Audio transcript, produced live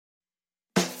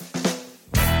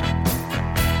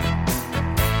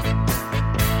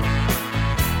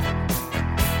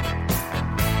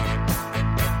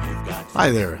Hi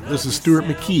there, this is Stuart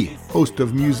McKee, host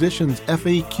of Musicians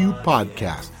FAQ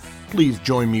podcast. Please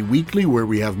join me weekly where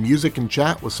we have music and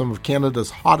chat with some of Canada's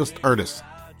hottest artists.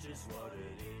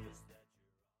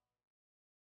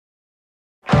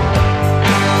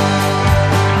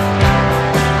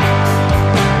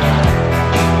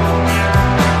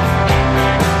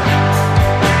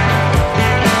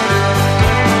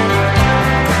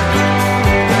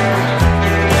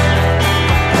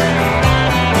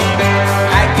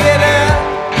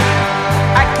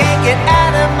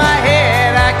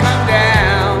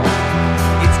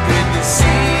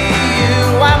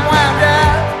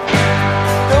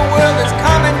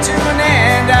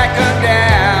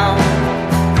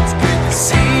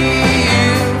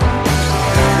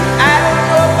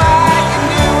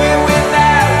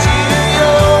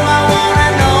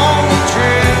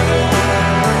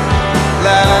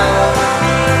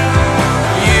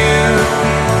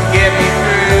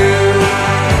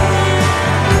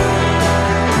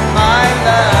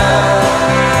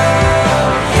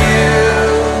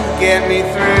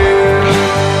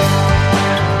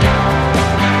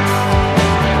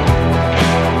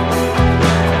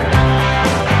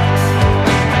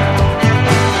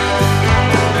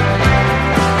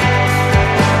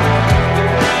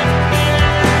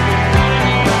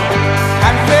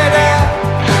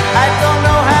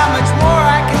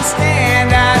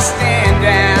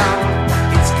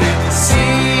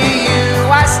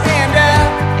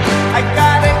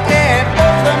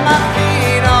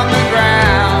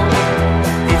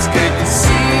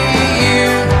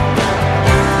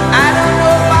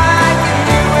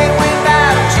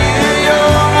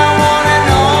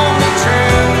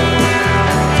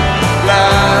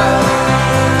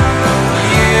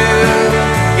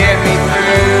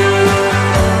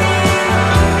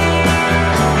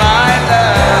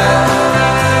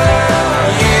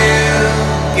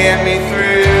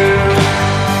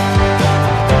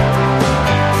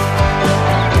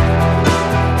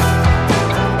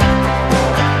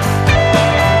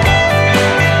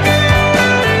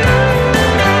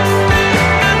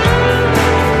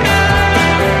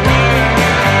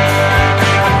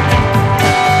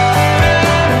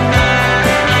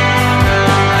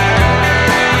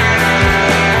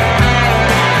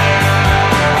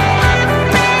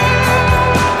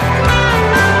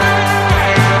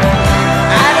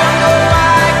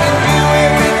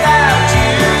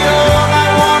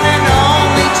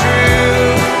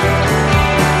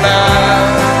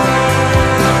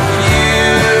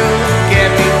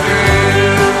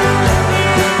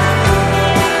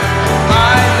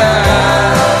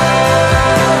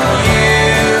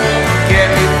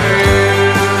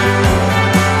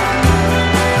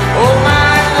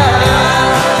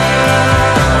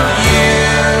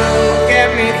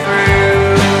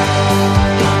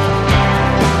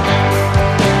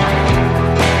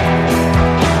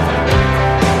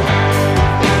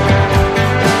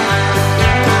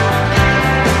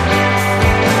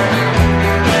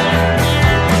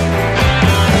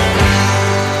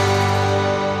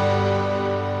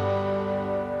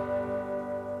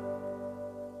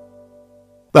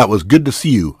 That was Good to See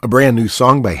You, a brand new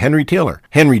song by Henry Taylor.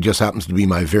 Henry just happens to be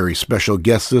my very special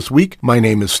guest this week. My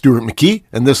name is Stuart McKee,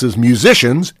 and this is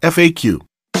Musicians FAQ. You've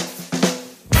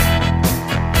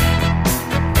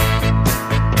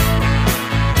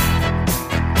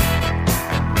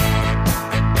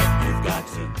got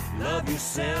to love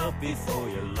yourself before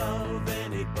you love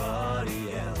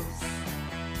anybody else.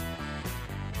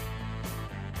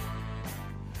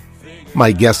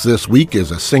 My guest this week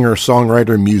is a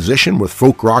singer-songwriter-musician with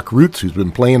folk rock roots who's been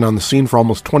playing on the scene for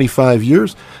almost 25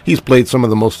 years. He's played some of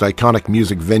the most iconic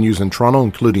music venues in Toronto,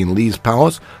 including Lee's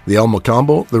Palace, the El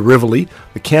Mocambo, the Rivoli,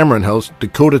 the Cameron House,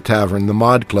 Dakota Tavern, the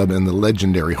Mod Club, and the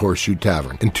legendary Horseshoe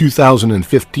Tavern. In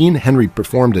 2015, Henry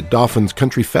performed at Dauphin's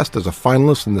Country Fest as a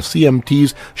finalist in the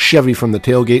CMT's Chevy from the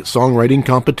Tailgate songwriting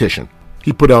competition.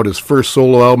 He put out his first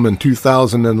solo album in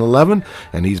 2011,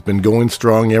 and he's been going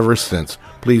strong ever since.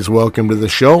 Please welcome to the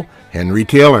show, Henry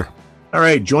Taylor. All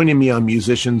right, joining me on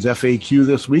Musicians FAQ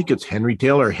this week, it's Henry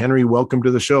Taylor. Henry, welcome to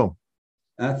the show.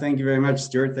 Thank you very much,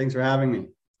 Stuart. Thanks for having me.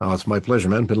 Oh, it's my pleasure,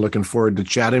 man. Been looking forward to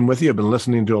chatting with you. I've been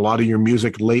listening to a lot of your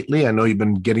music lately. I know you've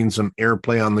been getting some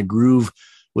airplay on The Groove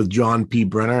with John P.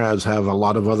 Brenner, as have a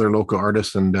lot of other local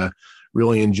artists, and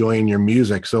really enjoying your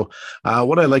music. So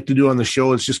what I like to do on the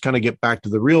show is just kind of get back to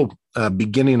the real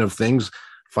beginning of things,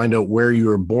 find out where you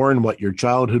were born, what your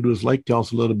childhood was like. Tell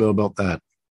us a little bit about that.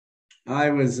 I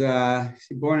was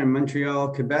born in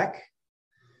Montreal, Quebec,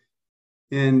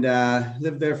 and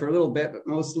lived there for a little bit, but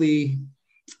mostly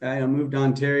I moved to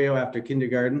Ontario after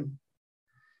kindergarten.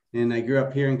 And I grew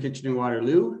up here in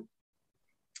Kitchener-Waterloo.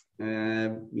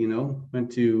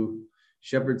 Went to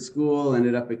Shepherd School,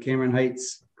 ended up at Cameron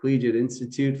Heights Collegiate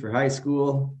Institute for high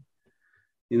school,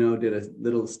 did a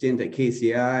little stint at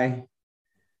KCI.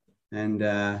 And,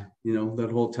 that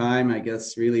whole time, I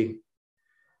guess, really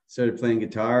started playing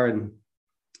guitar. And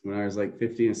when I was like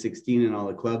 15 or 16 in all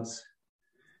the clubs,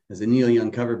 as a Neil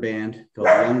Young cover band called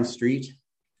Young Street.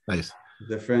 Nice.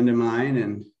 With a friend of mine.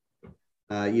 And,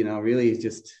 really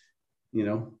just,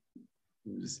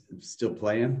 still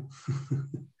playing.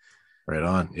 Right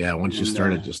on. Yeah. Once you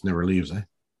start, it just never leaves, eh?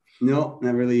 No,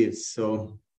 never leaves.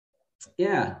 So,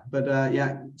 yeah. But,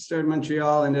 started in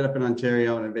Montreal, ended up in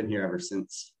Ontario, and I've been here ever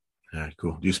since. All right,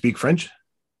 cool. Do you speak French?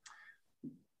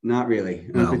 Not really.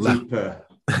 No,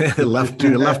 left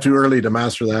too early to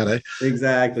master that, eh?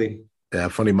 Exactly. Yeah,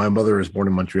 funny. My mother was born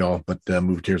in Montreal, but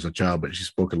moved here as a child, but she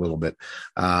spoke a little bit.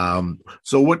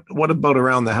 So what about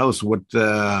around the house? What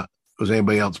was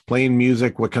anybody else playing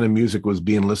music? What kind of music was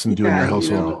being listened to in your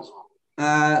household?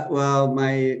 Well,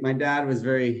 my dad was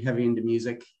very heavy into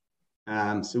music.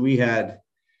 So we had,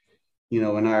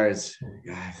 when I was,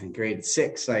 I think grade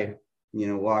 6, I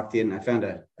walked in, I found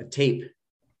a tape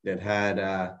that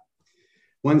had,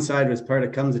 one side was part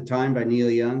of Comes a Time by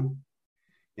Neil Young.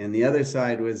 And the other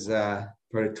side was part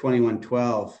of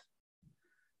 2112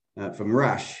 from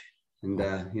Rush. And,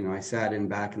 I sat in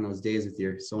back in those days with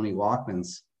your Sony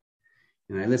Walkmans.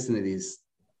 And I listened to this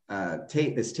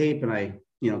tape, and I,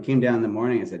 came down in the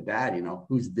morning and said, Dad,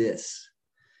 who's this?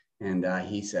 And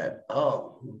he said,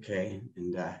 oh, okay.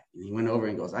 And he went over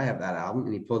and goes, I have that album.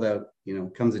 And he pulled out,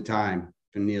 Comes a Time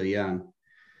from Neil Young.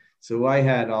 So I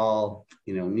had all,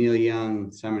 Neil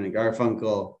Young, Simon and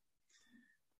Garfunkel,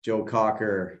 Joe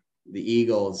Cocker, the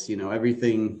Eagles,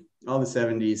 everything, all the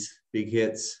 70s, big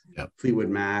hits, yep. Fleetwood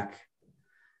Mac,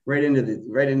 right into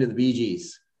the Bee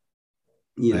Gees.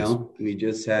 Nice. We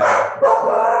just had,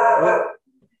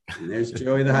 and there's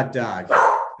Joey the hot dog.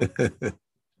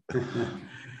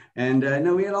 And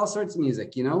no, we had all sorts of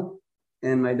music,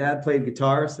 and my dad played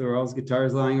guitar. So there were always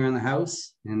guitars lying around the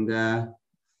house. And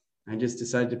I just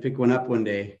decided to pick one up one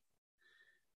day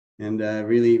and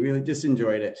really, really just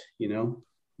enjoyed it,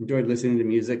 enjoyed listening to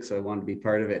music. So I wanted to be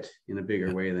part of it in a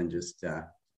bigger way than just,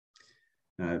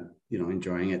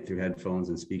 enjoying it through headphones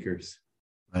and speakers.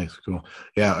 Nice. Cool.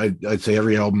 Yeah. I'd say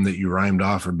every album that you rhymed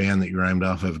off or band that you rhymed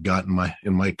off, I've got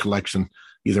in my collection,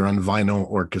 either on vinyl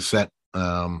or cassette,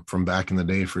 from back in the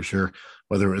day for sure,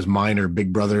 whether it was mine or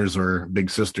Big Brothers or Big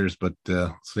Sisters, but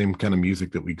same kind of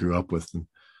music that we grew up with.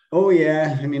 Oh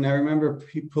yeah. I mean, I remember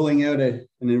pulling out an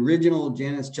original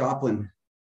Janis Joplin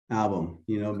album,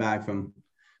 back from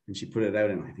when she put it out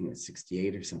in, I think it was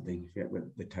 68 or something. I forget what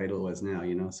the title was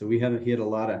now, So he had a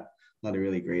lot of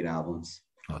really great albums.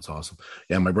 Oh, that's awesome.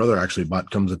 Yeah, my brother actually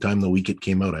bought Comes a Time the week it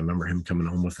came out. I remember him coming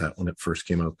home with that when it first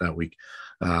came out that week.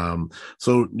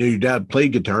 So your dad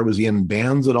played guitar. Was he in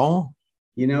bands at all?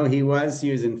 He was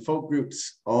in folk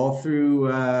groups all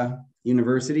through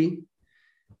university.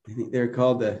 I think they're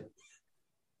called the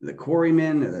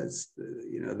Quarrymen,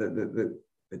 the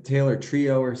Taylor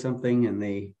Trio or something. And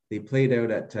they played out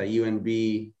at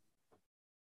UNB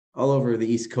all over the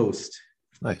East Coast.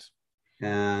 Nice.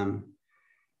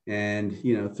 And,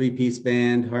 3-piece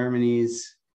band,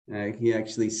 harmonies. He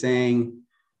actually sang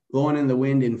Blowing in the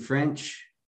Wind in French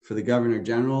for the Governor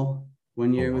General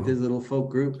one year with his little folk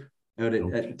group out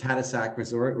at Tadoussac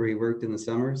Resort, where he worked in the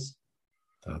summers.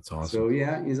 That's awesome. So,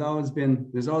 yeah, there's always been,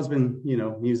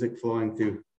 music flowing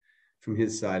through from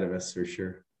his side of us for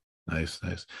sure. Nice.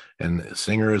 And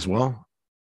singer as well?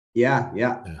 Yeah.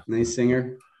 Nice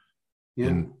singer. Yeah.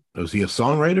 And was he a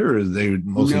songwriter, or is they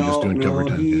mostly just doing cover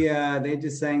time? They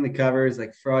just sang the covers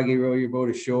like Froggy Row Your Boat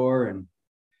Ashore and,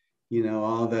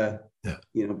 all the,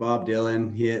 Bob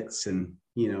Dylan hits and,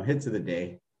 hits of the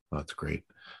day. That's great.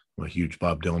 I'm a huge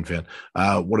Bob Dylan fan.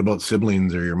 What about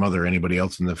siblings or your mother? Anybody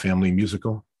else in the family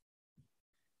musical?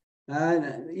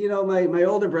 My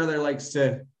older brother likes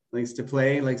to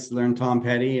play, likes to learn Tom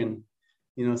Petty and,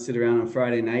 sit around on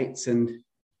Friday nights and,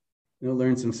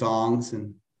 learn some songs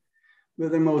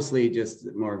but they're mostly just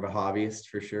more of a hobbyist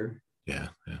for sure. Yeah,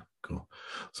 cool.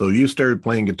 So you started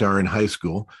playing guitar in high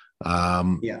school.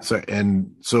 So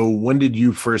when did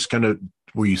you first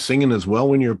were you singing as well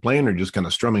when you were playing, or just kind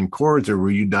of strumming chords, or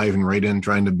were you diving right in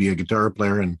trying to be a guitar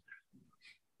player?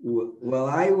 Well,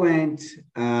 I went,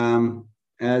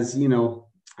 as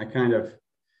I kind of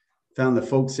found the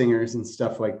folk singers and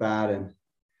stuff like that.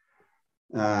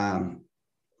 And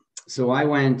so I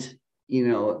went,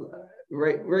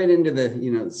 right into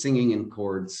the, singing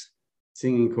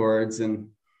chords and,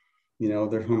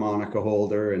 their harmonica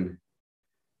holder and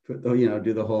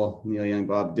do the whole Neil Young,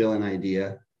 Bob Dylan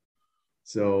idea.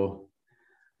 So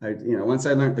once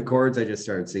I learned the chords, I just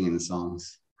started singing the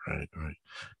songs. Right.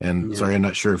 And sorry, I'm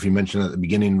not sure if you mentioned at the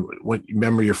beginning,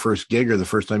 remember your first gig or the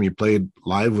first time you played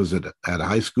live? Was it at a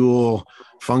high school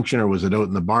function, or was it out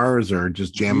in the bars, or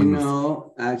just jamming?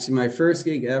 Actually, my first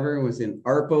gig ever was in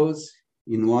Arpo's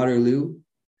in Waterloo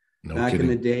back in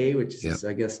the day, which is,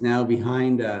 I guess, now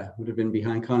would have been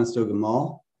behind Conestoga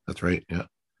Mall. That's right. Yeah.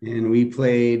 And we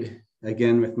played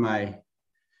again with my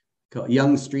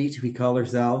Young Street, we call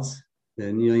ourselves,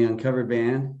 the Neil Young cover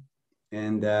band.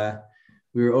 And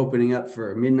we were opening up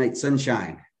for Midnight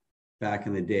Sunshine back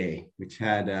in the day, which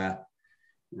had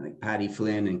like Patty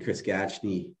Flynn and Chris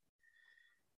Gatchney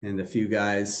and a few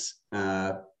guys.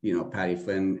 Patty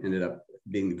Flynn ended up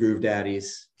being the Groove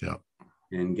Daddies. Yeah.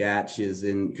 And Gatch is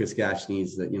in Chris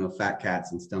Gatchney's, Fat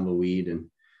Cats and Stumbleweed. And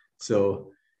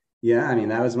so,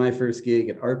 that was my first gig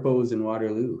at Arpo's in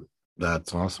Waterloo.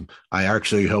 That's awesome. I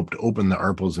actually helped open the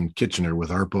Arpo's in Kitchener with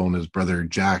Arpo and his brother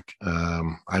Jack.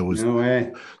 No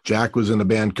way. Jack was in a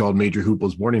band called Major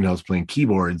Hoople's Boarding House playing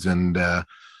keyboards and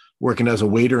working as a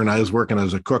waiter, and I was working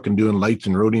as a cook and doing lights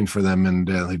and roading for them. And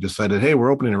they decided, hey, we're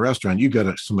opening a restaurant. You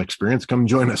got some experience. Come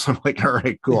join us. I'm like, all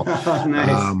right, cool. Oh,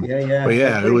 nice. But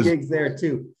yeah, it was gigs there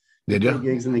too. Did you?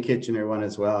 Gigs in the Kitchener one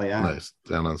as well. Yeah. Nice.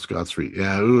 Down on Scott Street.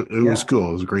 Yeah. It was cool.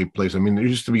 It was a great place. I mean, there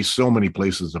used to be so many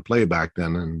places to play back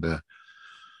then. And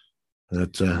there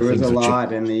was a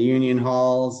lot in the union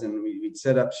halls, and we'd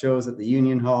set up shows at the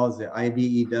union halls, the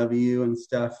IBEW and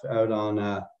stuff out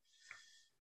on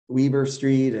Weber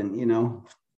Street, and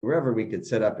wherever we could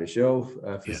set up a show.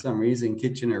 For some reason,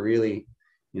 Kitchener really,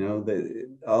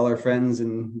 all our friends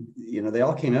and they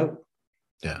all came out.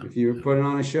 Yeah. If you were putting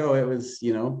on a show, it was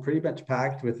pretty much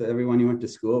packed with everyone you went to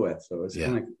school with. So it was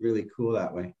kind of really cool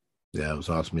that way. Yeah, it was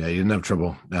awesome. Yeah, you didn't have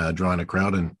trouble drawing a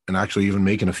crowd and actually even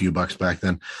making a few bucks back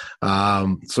then.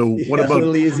 So what about a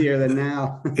little easier than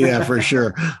now? Yeah, for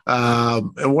sure.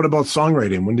 And what about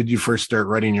songwriting? When did you first start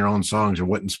writing your own songs, or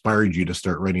what inspired you to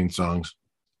start writing songs?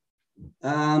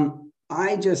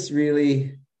 I just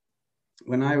really,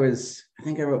 I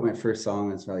think I wrote my first song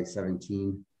when I was probably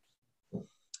 17.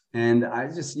 And I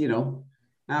just,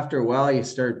 after a while you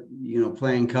start,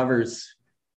 playing covers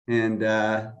and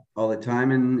all the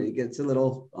time, and it gets a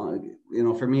little,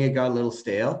 for me, it got a little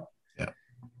stale. Yeah.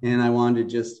 And I wanted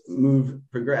to just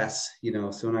progress,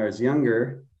 So when I was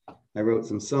younger, I wrote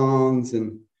some songs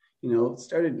and,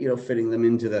 started, fitting them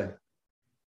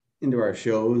into our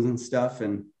shows and stuff.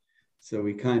 And so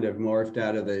we kind of morphed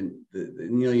out of the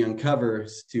Neil Young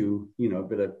covers to, a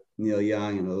bit of Neil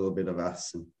Young and a little bit of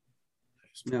us. And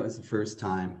that was the first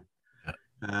time.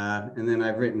 And then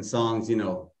I've written songs,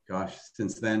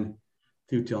 since then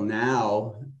through till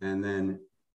now. And then,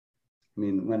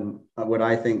 when the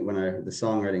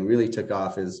songwriting really took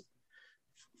off is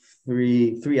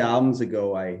three albums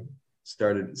ago, I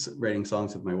started writing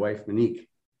songs with my wife, Monique,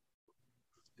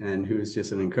 and who's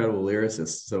just an incredible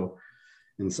lyricist. So,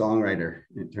 and songwriter,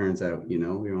 it turns out, we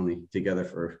were only together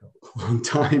for a long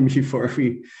time before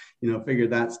we, figured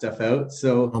that stuff out.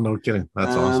 So, oh, no kidding.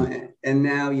 That's awesome. And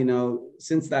now,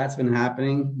 since that's been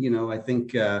happening, I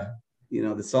think,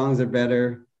 the songs are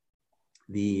better.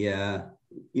 The,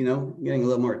 getting a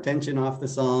little more attention off the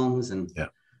songs. And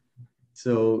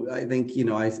so I think,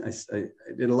 I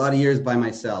did a lot of years by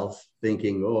myself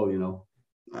thinking,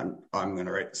 I'm going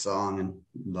to write the song and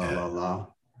blah, blah, blah.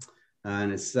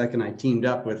 And the second I teamed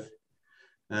up with,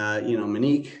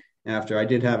 Monique, after I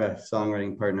did have a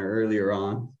songwriting partner earlier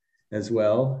on as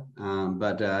well.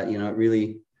 But it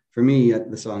really, for me,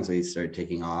 the songs really started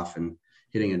taking off and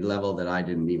hitting a level that I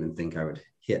didn't even think I would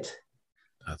hit.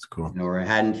 That's cool. Or I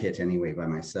hadn't hit anyway by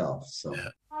myself. So. Yeah.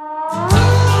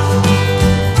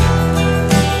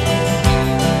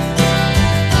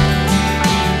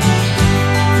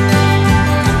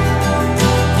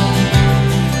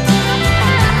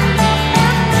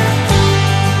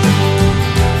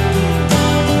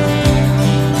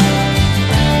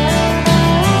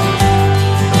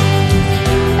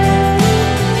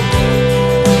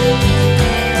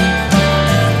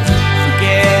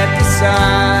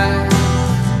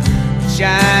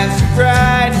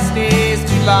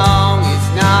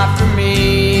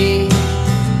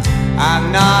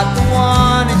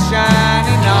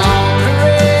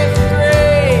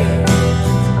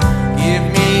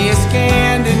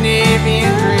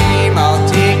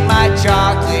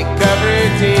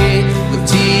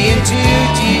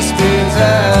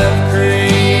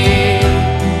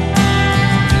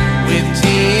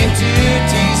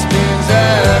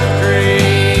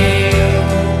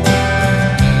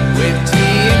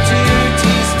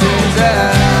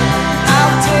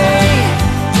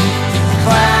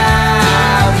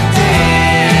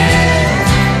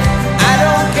 I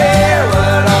don't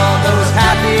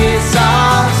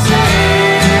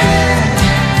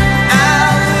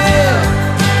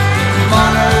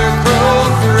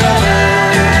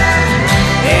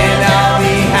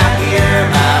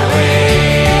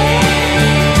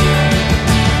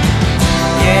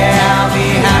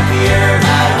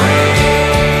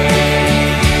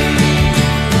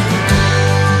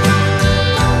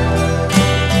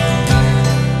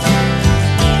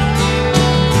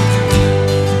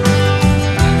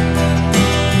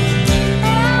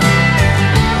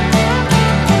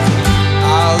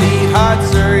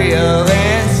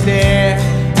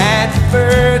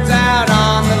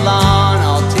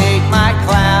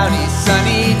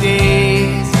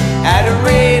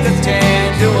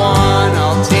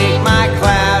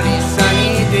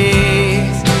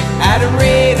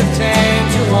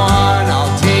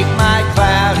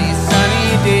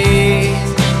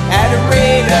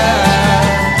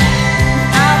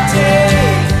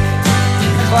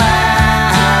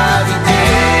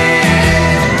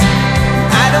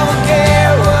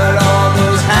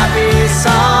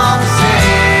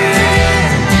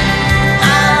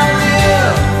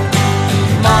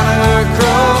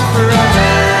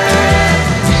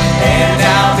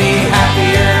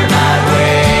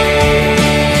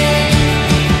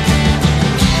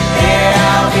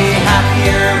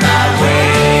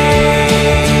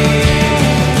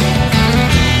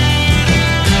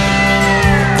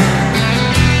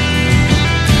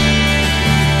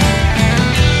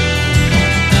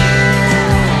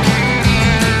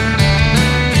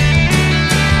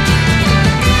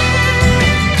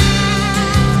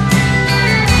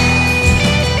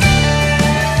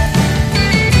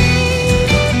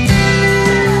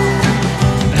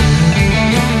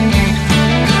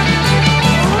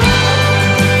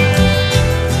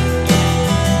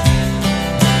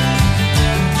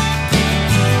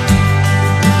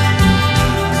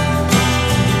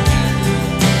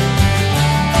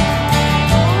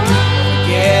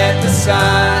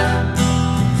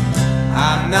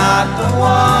not the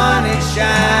one it's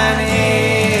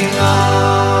shining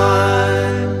on.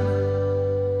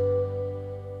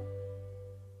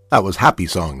 That was Happy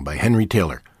Song by Henry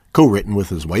Taylor, co-written with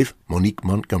his wife, Monique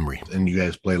Montgomery. And you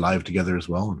guys play live together as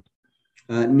well?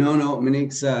 No.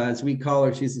 Monique's, as we call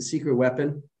her, she's the secret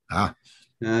weapon.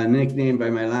 Nicknamed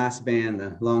by my last band,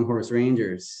 the Long Horse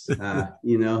Rangers.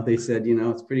 They said,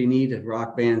 it's pretty neat, a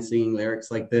rock band singing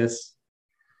lyrics like this.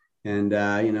 And,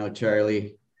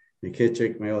 Charlie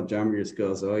McKittrick, my old drummer, just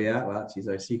goes, oh, yeah, well, she's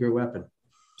our secret weapon.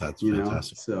 That's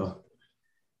fantastic. So,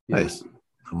 nice.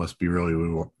 It must be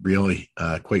really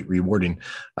quite rewarding.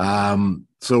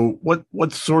 So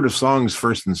what sort of songs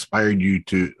first inspired you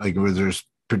to, like, was there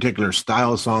particular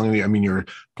style of song? I mean, you're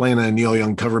playing a Neil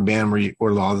Young cover band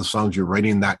where a lot of the songs you're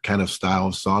writing that kind of style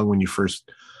of song when you first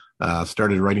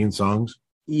started writing songs?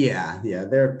 Yeah.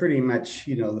 They're pretty much,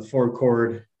 the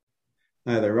 4-chord,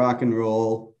 either rock and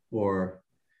roll or,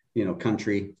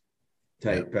 country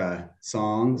type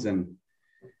songs. And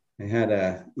I had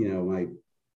my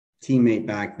teammate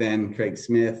back then, Craig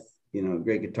Smith,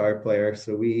 great guitar player.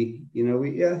 So we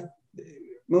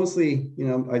mostly,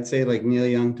 I'd say like Neil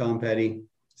Young, Tom Petty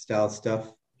style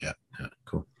stuff. Yeah,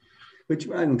 cool. Which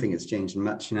I don't think it's changed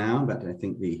much now, but I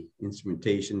think the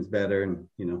instrumentation's better and,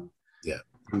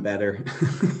 I'm better.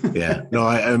 Yeah. No,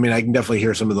 I mean, I can definitely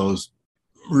hear some of those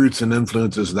roots and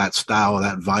influences, that style,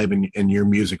 that vibe in your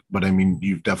music. But I mean,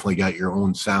 you've definitely got your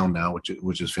own sound now,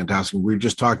 which is fantastic. We were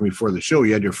just talking before the show.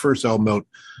 You had your first album out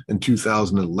in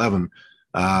 2011.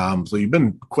 So you've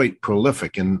been quite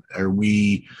prolific. And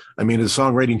is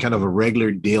songwriting kind of a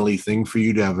regular daily thing for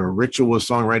you to have a ritual with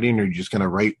songwriting, or you just kind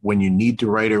of write when you need to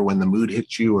write or when the mood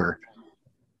hits you? Or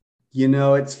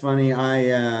it's funny.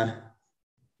 I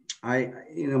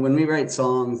when we write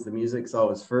songs, the music's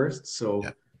always first. So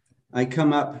I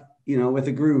come up, with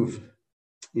a groove,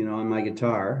 on my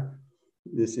guitar.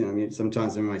 This,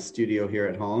 sometimes I'm in my studio here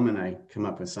at home and I come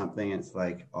up with something. And it's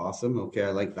like, awesome. Okay.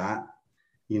 I like that,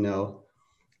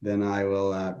 then I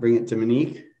will bring it to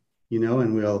Monique,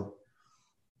 and we'll,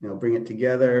 bring it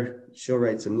together. She'll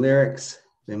write some lyrics.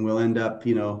 Then we'll end up,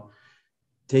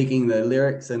 taking the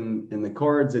lyrics and the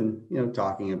chords and,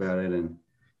 talking about it and,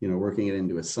 working it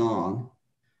into a song.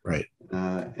 Right.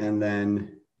 And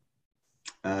then,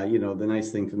 the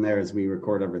nice thing from there is we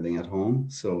record everything at home.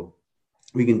 So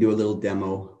we can do a little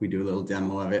demo. We do a little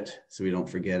demo of it so we don't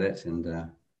forget it. And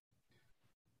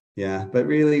but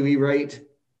really we write,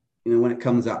 when it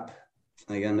comes up.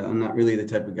 Again, I'm not really the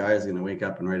type of guy who's going to wake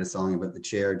up and write a song about the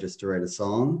chair just to write a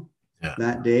song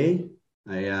that day.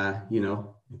 I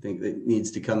think it needs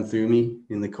to come through me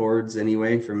in the chords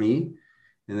anyway for me.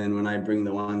 And then when I bring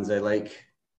the ones I like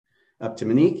up to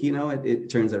Monique, it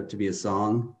turns out to be a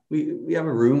song. We have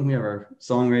a room. We have our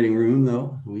songwriting room,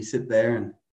 though. We sit there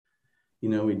and,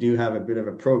 we do have a bit of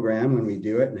a program when we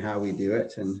do it and how we do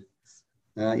it. And,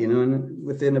 and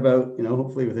within about,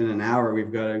 hopefully within an hour,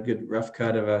 we've got a good rough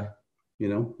cut of a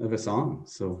song.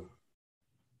 So.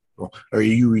 Well, are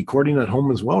you recording at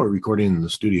home as well or recording in the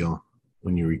studio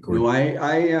when you record?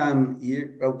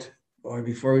 No,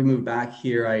 before we moved back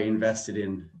here, I invested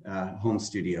in home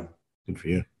studio. Good for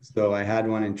you. So I had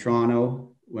one in Toronto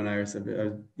when I was,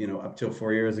 up till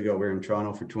 4 years ago. We were in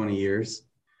Toronto for 20 years.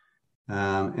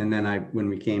 And then when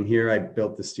we came here, I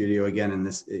built the studio again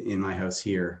in my house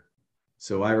here.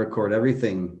 So I record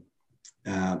everything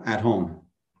at home.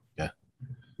 Yeah.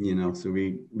 So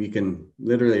we can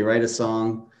literally write a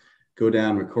song, go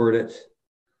down, record it,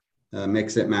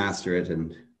 mix it, master it,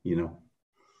 and,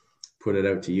 put it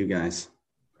out to you guys.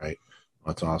 Right.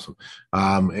 That's awesome.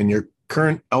 And your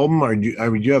current album, do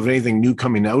you have anything new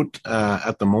coming out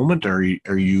at the moment? Or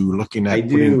are you looking at? I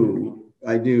do.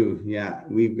 Yeah.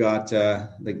 We've got,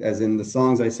 as in the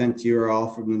songs I sent to you are all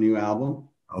from the new album.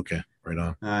 Okay. Right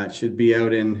on. It should be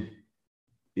out in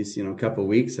a couple of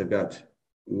weeks. I've got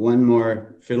one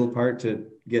more fiddle part to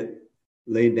get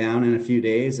laid down in a few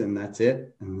days, and that's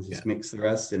it. And we'll just mix the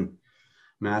rest and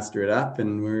master it up,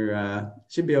 and we're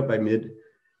should be out by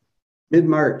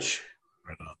mid-March.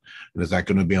 Right on. And is that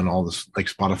going to be on all the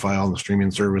Spotify, all the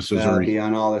streaming services? That'll be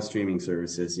on all the streaming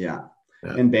services, yeah.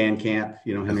 And Bandcamp,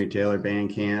 Henry Taylor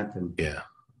Bandcamp, and I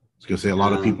was going to say a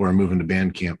lot of people are moving to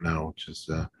Bandcamp now, which is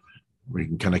where you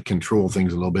can kind of control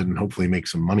things a little bit and hopefully make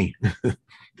some money.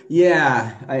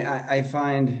 Yeah, I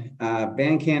find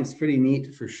Bandcamp's pretty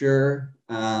neat for sure.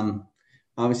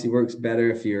 Obviously works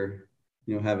better if you're,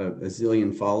 have a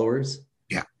zillion followers.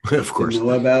 Yeah, of course.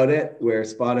 Know about it, where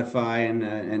Spotify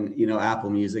and Apple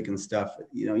Music and stuff,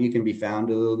 you can be found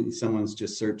a little, someone's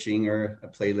just searching or a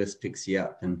playlist picks you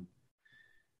up, and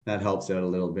that helps out a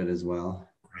little bit as well.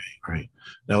 Right.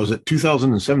 Now, is it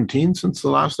 2017 since the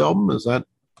last album? Is that?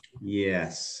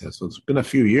 Yes. Yeah, so it's been a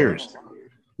few years.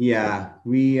 Yeah,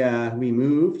 we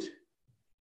moved,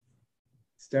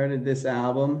 started this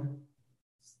album.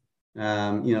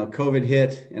 COVID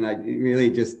hit, and I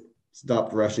really just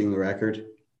stopped rushing the record.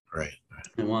 Right.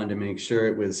 I wanted to make sure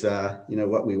it was,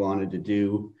 what we wanted to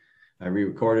do. I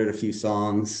re-recorded a few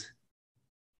songs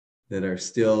that are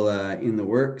still in the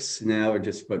works. Now we're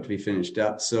just about to be finished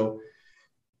up. So,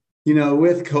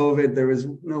 with COVID, there was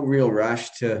no real rush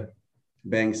to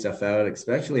bang stuff out,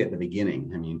 especially at the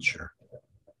beginning. I mean, Sure.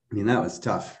 That was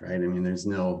tough, right? I mean,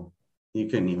 you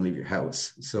couldn't even leave your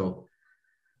house. So,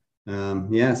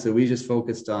 so we just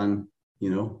focused on,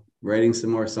 writing some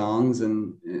more songs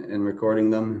and recording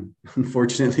them.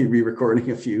 Unfortunately, re-recording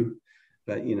a few,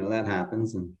 but that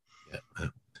happens. And yeah.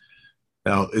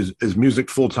 Now, is music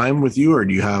full time with you, or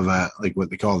do you have like what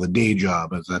they call the day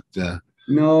job? Is that?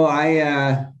 No,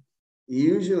 I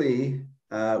usually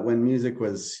when music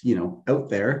was out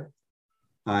there,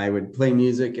 I would play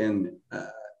music and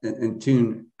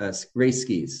tune race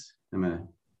skis. I'm a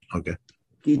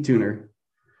ski tuner.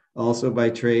 Also by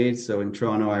trade. So in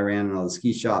Toronto, I ran in all the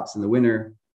ski shops in the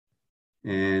winter,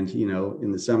 and,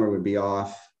 in the summer would be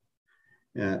off.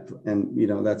 And,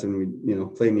 that's when we,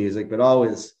 play music, but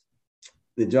always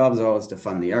the job is always to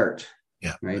fund the art.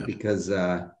 Yeah. Right. Yeah. Because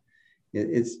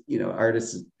it's,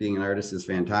 being an artist is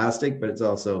fantastic, but it's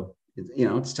also,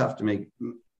 it's tough to make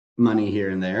money here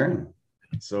and there.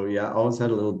 So yeah, always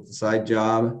had a little side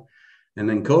job. And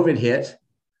then COVID hit,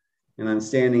 and I'm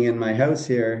standing in my house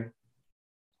here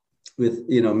with,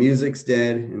 music's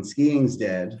dead and skiing's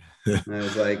dead. And I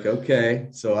was like, okay,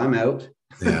 so I'm out.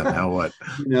 Yeah. Now what?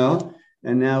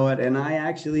 And now what? And I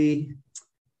actually,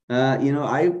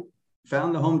 I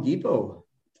found the Home Depot.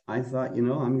 I thought,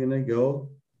 I'm going to go.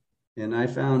 And I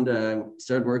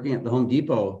started working at the Home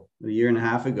Depot a year and a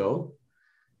half ago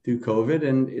through COVID.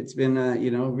 And it's been,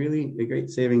 really a great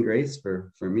saving grace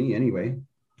for me anyway.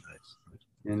 Nice.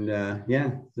 And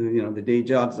so, the day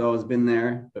job's always been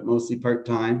there, but mostly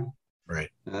part-time.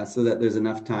 Right. So that there's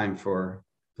enough time for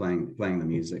playing the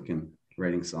music and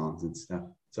writing songs and stuff.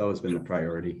 It's always been a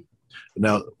priority.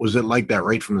 Now, was it like that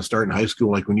right from the start in high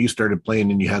school? Like when you started playing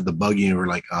and you had the buggy and you were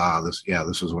like,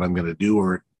 this is what I'm going to do?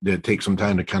 Or did it take some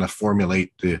time to kind of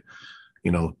formulate to,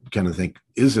 kind of think,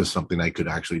 is this something I could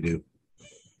actually do?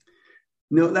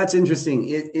 No, that's interesting.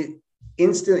 It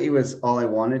instantly was all I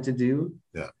wanted to do.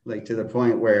 Yeah. Like to the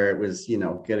point where it was,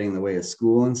 getting in the way of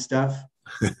school and stuff.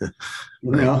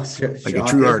 Right. Like a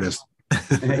true artist.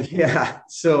 Yeah.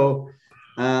 So,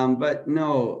 but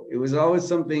no, it was always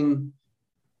something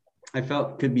I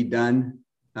felt could be done.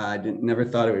 I never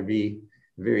thought it would be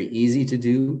very easy to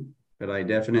do, but I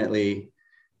definitely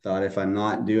thought if I'm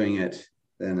not doing it,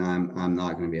 then I'm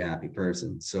not going to be a happy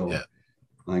person. So yeah.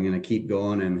 I'm going to keep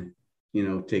going and,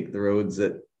 take the roads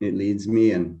that it leads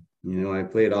me. And, I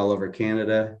played all over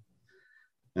Canada.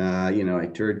 I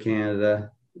toured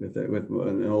Canada with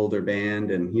an older band,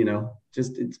 and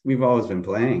we've always been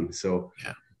playing. So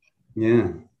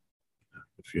yeah.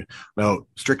 Now,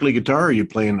 strictly guitar, are you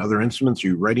playing other instruments? Are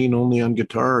you writing only on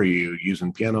guitar? Are you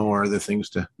using piano or other things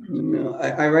to? No,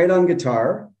 I write on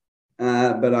guitar,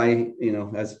 but I,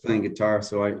 as playing guitar,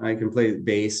 so I can play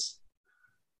bass,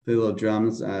 play little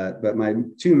drums. But my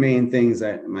two main things,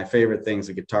 my favorite things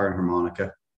are guitar and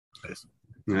harmonica. Nice.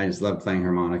 And I just love playing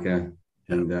harmonica,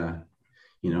 and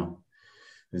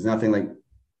there's nothing like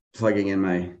plugging in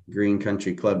my Green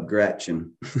Country Club Gretsch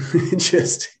and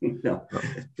just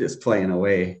playing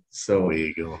away. So there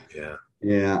you go.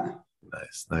 Yeah.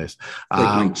 Nice. Like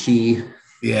my chi.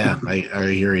 Yeah, I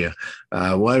hear you.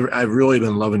 Well, I've really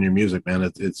been loving your music, man.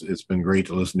 It's been great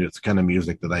to listen to. It's the kind of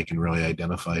music that I can really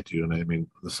identify to, and I mean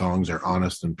the songs are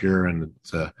honest and pure, and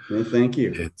it's well, thank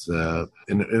you. It's and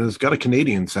it's got a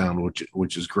Canadian sound,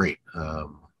 which is great.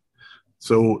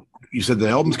 So you said the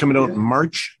album's coming out in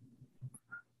March.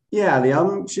 Yeah, the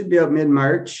album should be out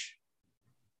mid-March.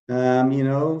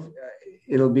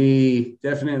 It'll be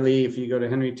definitely, if you go to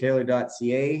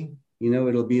henrytaylor.ca,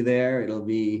 it'll be there. It'll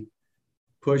be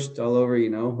pushed all over,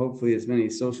 hopefully as many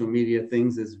social media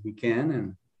things as we can,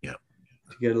 and to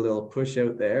get a little push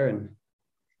out there. And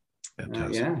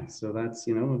so that's,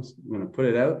 we're going to put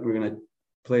it out. We're going to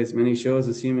play as many shows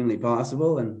as humanly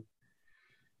possible and,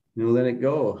 let it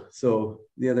go. So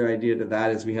the other idea to that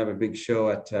is we have a big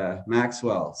show at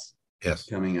Maxwell's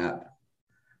coming up,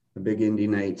 a big indie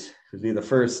night. It'll be the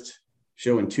first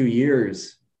show in 2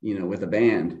 years, with a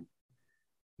band,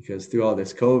 because through all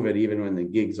this COVID, even when the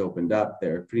gigs opened up,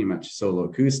 they're pretty much solo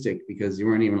acoustic because you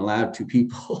weren't even allowed two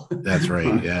people. That's right.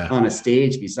 on a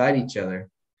stage beside each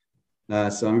other.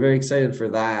 So I'm very excited for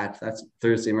that. That's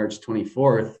Thursday, March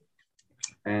 24th.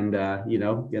 and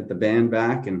get the band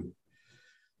back and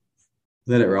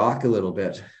let it rock a little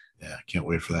bit. Yeah, I can't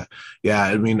wait for that. Yeah,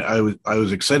 I mean, I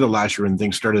was excited last year when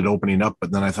things started opening up,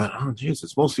 but then I thought, oh, geez,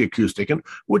 it's mostly acoustic, and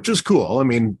which is cool. I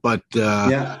mean, but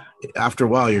after a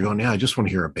while, you're going, yeah, I just want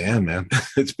to hear a band, man.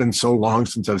 It's been so long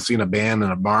since I've seen a band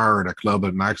in a bar or at a club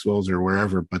at Maxwell's or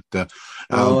wherever. But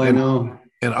I know.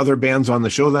 And other bands on the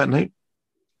show that night?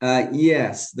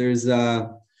 Yes, there's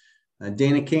Dana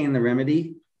Kay and the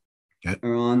Remedy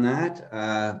are on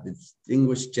that. It's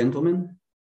English Gentlemen.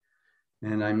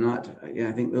 And I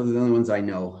think those are the only ones I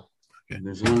know. Okay.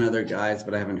 There's one other guys,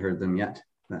 but I haven't heard them yet.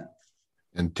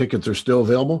 And tickets are still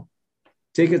available?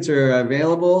 Tickets are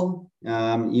available.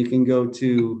 You can go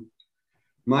to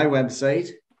my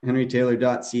website,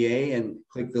 henrytaylor.ca, and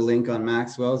click the link on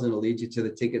Maxwell's, and it'll lead you to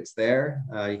the tickets there.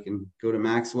 You can go to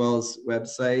Maxwell's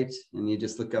website, and you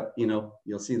just look up, you'll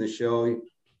see the show.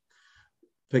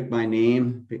 Pick my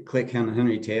name, click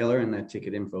Henry Taylor, and that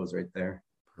ticket info is right there.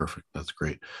 Perfect. That's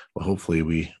great. Well, hopefully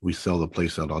we sell the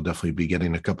place out. I'll definitely be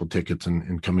getting a couple tickets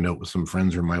and coming out with some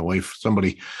friends or my wife,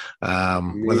 somebody,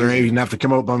 whether I even have to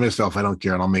come out by myself, I don't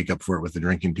care. And I'll make up for it with the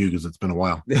drinking too, because it's been a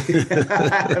while.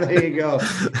 There you go.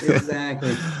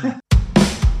 Exactly.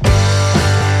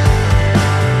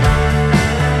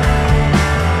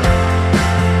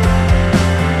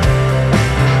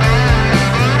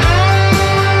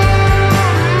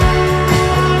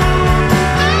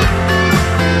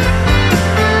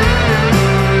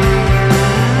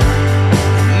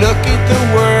 Look at the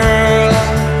world,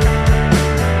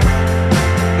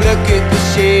 look at the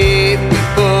shape we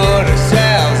put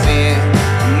ourselves in.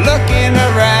 I'm looking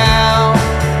around,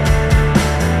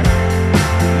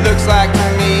 looks like to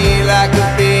me like a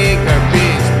big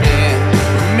garbage bin.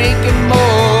 We're making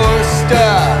more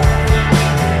stuff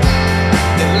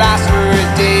that lasts for a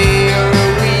day or a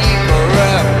week or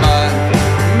a month.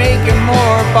 We're making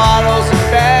more bottles and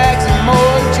bags and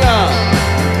more junk,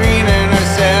 greening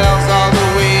ourselves all the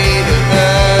way to the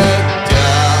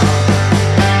dump.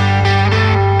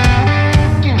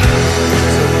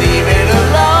 So leave it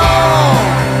alone,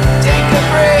 take a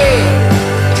break,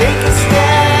 take a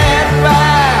step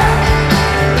back.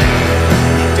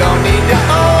 You don't need to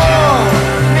own,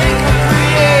 make or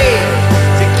create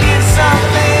to give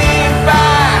something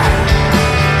back.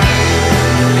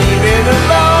 Leave it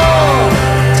alone,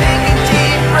 take a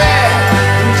deep breath,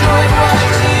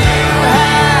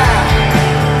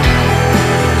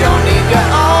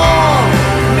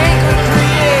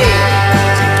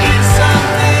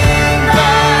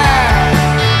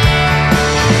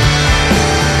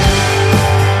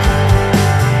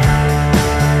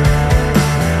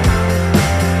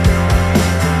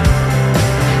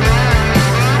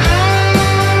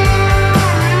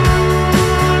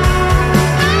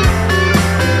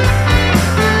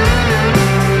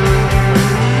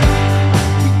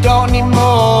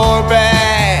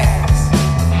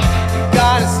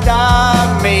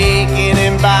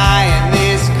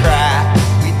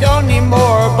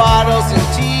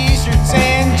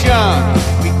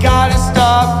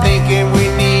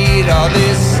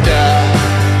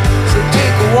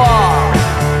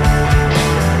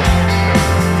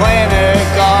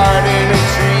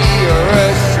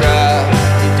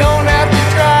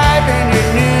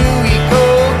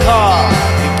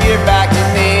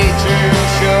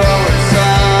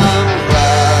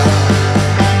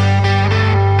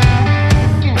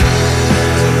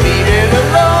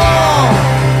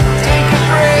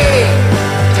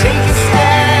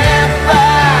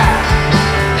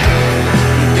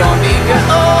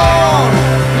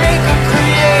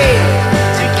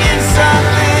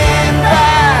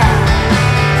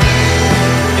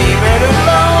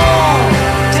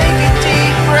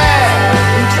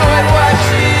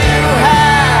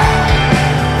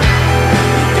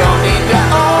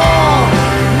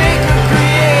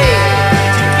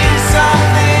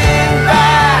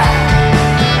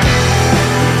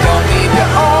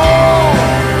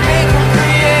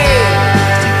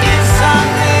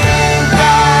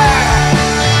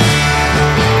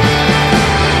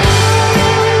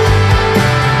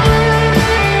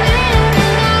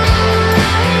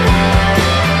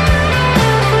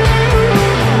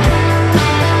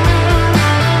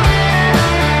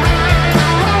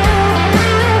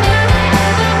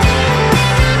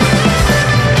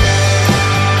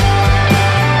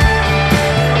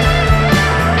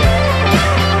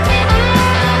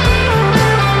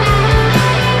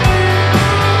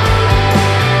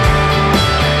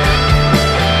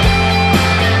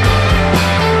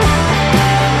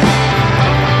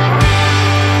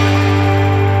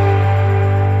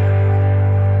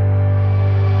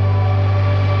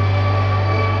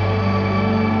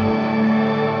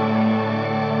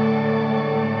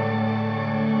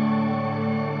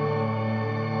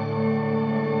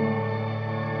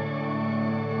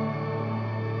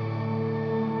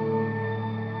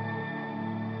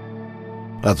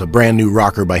 That's a brand new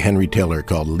rocker by Henry Taylor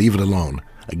called Leave It Alone.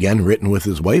 Again, written with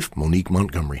his wife, Monique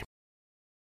Montgomery.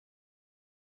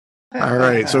 All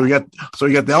right, so we got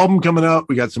the album coming out.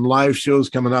 We got some live shows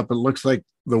coming up. It looks like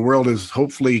the world is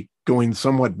hopefully going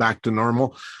somewhat back to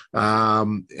normal.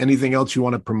 Anything else you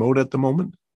want to promote at the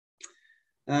moment?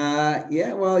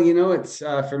 Yeah, well, it's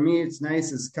for me, it's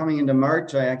nice. It's coming into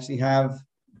March. I actually have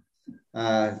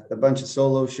a bunch of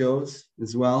solo shows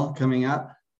as well coming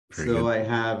up. Very good. I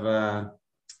have.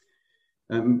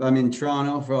 I'm in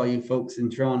Toronto for all you folks in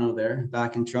Toronto there.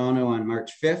 Back in Toronto on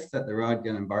March 5th at the Rod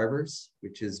Gun and Barbers,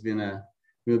 which has been a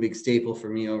real big staple for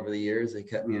me over the years. They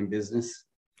kept me in business.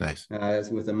 Nice.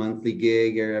 With a monthly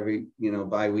gig or every,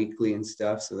 bi-weekly and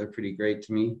stuff. So they're pretty great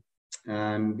to me.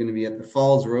 I'm going to be at the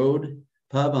Falls Road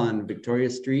pub on Victoria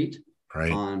Street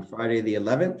on Friday the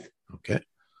 11th. Okay.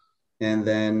 And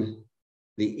then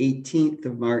the 18th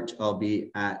of March, I'll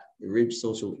be at the Ridge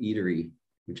Social Eatery,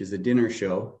 which is a dinner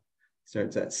show.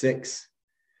 Starts at 6.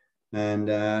 And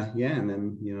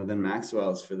and then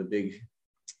Maxwell's for the big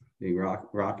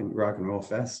rock and roll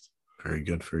fest. Very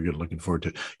good. Very good. Looking forward to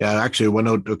it. Yeah, actually, I went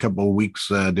out a couple of weeks,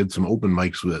 did some open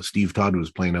mics with Steve Todd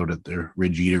was playing out at the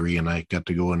Ridge Eatery, and I got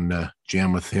to go and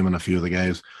jam with him and a few of the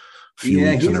guys.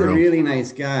 He's a really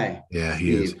nice guy. Yeah,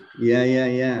 he is.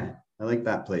 Yeah. I like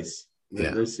that place.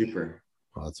 They're super.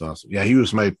 Well, that's awesome. Yeah, he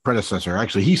was my predecessor.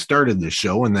 Actually, he started this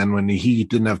show, and then when he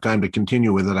didn't have time to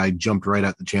continue with it, I jumped right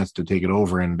at the chance to take it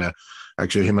over. And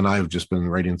actually, him and I have just been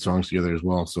writing songs together as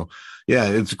well. So, yeah,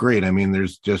 it's great. I mean, there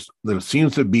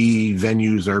seems to be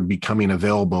venues are becoming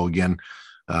available again.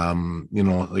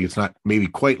 Like it's not maybe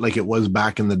quite like it was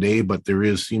back in the day, but there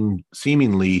is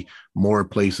seemingly more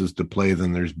places to play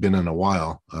than there's been in a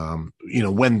while.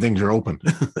 When things are open.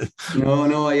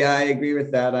 No, yeah, I agree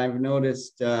with that. I've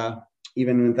noticed.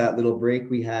 Even with that little break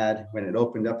we had when it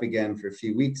opened up again for a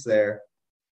few weeks there,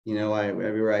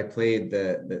 everywhere I played,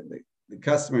 the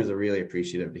customers are really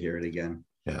appreciative to hear it again.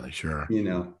 Yeah, they sure are.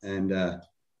 And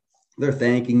they're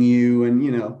thanking you,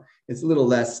 and it's a little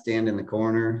less stand in the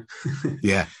corner.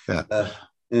 Yeah.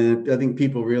 And I think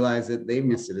people realize that they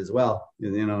miss it as well.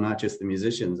 Not just the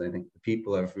musicians. I think the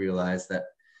people have realized that,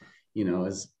 you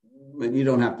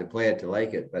don't have to play it to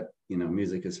like it, but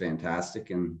music is fantastic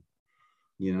and.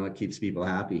 It keeps people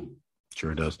happy.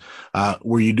 Sure does.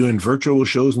 Were you doing virtual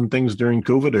shows and things during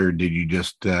COVID, or did you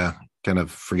just kind of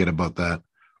forget about that?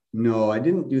 No, I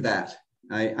didn't do that.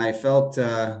 I felt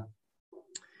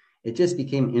it just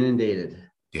became inundated.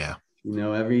 Yeah.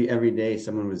 Every day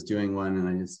someone was doing one, and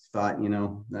I just thought,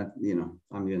 I'm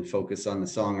going to focus on the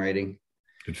songwriting,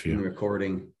 good for you, and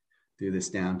recording through this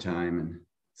downtime. And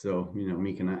so,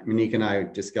 Monique and I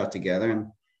just got together and.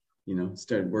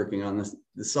 Started working on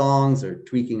the songs or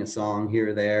tweaking a song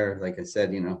here or there. Like I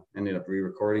said, ended up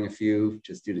re-recording a few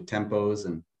just due to tempos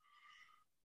and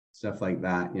stuff like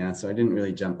that. Yeah. So I didn't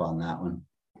really jump on that one.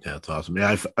 Yeah, that's awesome.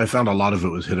 Yeah. I found a lot of it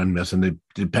was hit and miss, and it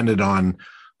depended on,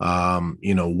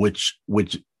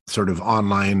 which sort of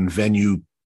online venue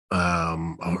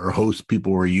or host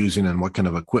people were using and what kind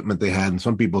of equipment they had. And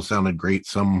some people sounded great.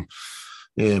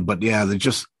 But yeah,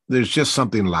 there's just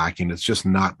something lacking. It's just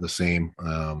not the same.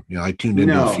 I tuned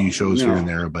into a few shows here and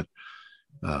there, but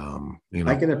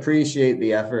I can appreciate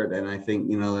the effort. And I think,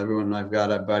 everyone, I've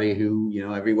got a buddy who,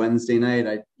 every Wednesday night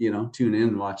I, tune in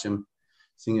and watch him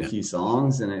sing a few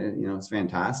songs, and it's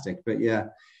fantastic, but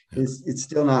it's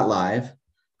still not live.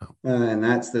 And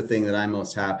that's the thing that I'm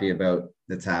most happy about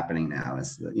that's happening now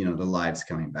is, the live's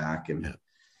coming back, and,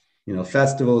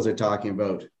 festivals are talking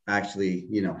about actually,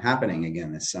 happening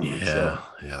again this summer.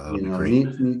 That'll be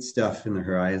great. Neat stuff in the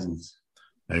horizons.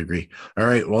 I agree. All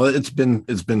right. Well, it's been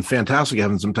fantastic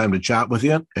having some time to chat with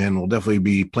you, and we'll definitely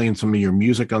be playing some of your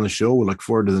music on the show. We look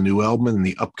forward to the new album and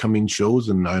the upcoming shows,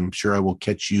 and I'm sure I will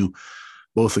catch you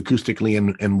both acoustically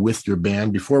and with your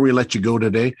band. Before we let you go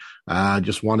today, I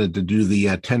just wanted to do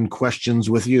the 10 questions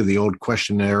with you, the old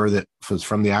questionnaire that was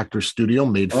from the Actors Studio,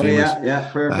 made famous.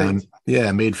 Yeah, perfect.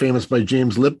 Made famous by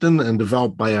James Lipton and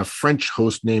developed by a French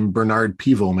host named Bernard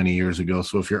Pivot many years ago.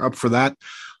 So if you're up for that,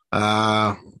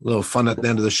 a little fun at the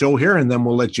end of the show here, and then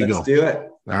we'll let you go. Let's do it.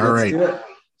 All right.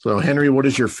 So, Henry, what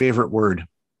is your favorite word?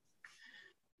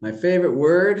 My favorite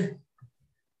word?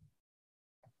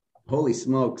 Holy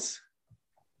smokes.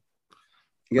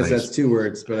 I guess that's 2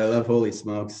 words, but I love holy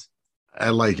smokes. I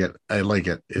like it.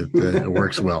 It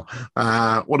works well.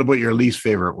 What about your least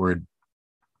favorite word?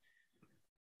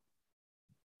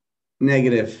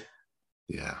 Negative.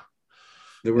 Yeah.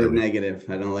 The word negative.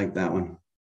 I don't like that one.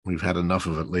 We've had enough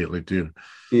of it lately too.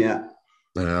 Yeah.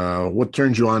 What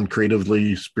turns you on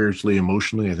creatively, spiritually,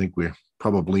 emotionally? I think we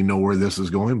probably know where this is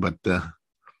going, but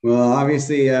well,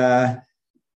 obviously,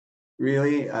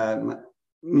 really,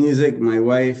 music, my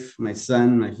wife, my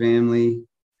son, my family.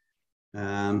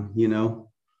 You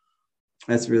know,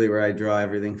 that's really where I draw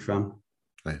everything from.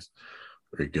 Nice.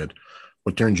 Very good.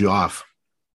 What turns you off?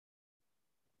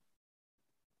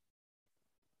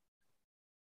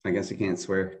 I guess I can't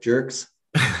swear. Jerks.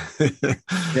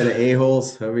 Get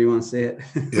a-holes, however you want to say it.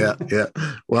 Yeah.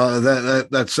 Well,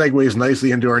 that segues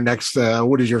nicely into our next.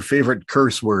 What is your favorite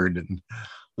curse word?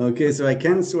 Okay, so I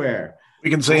can swear. We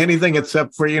can say anything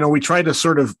except for, we try to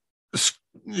sort of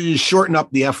shorten up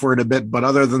the F word a bit, but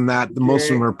other than that, most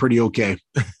of them are pretty okay.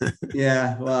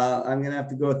 Yeah, well, I'm gonna have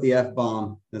to go with the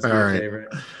F-bomb. That's my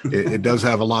favorite. It does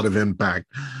have a lot of impact.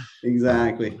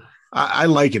 Exactly. I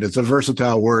like it. It's a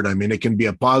versatile word. I mean, it can be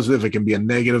a positive, it can be a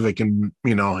negative, it can,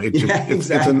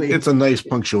 it's a nice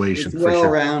punctuation. It's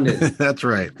well-rounded. That's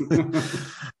right.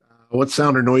 What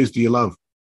sound or noise do you love?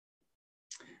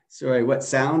 Sorry, what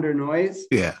sound or noise?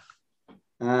 Yeah.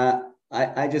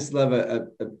 I just love a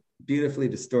beautifully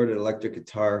distorted electric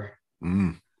guitar.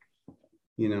 In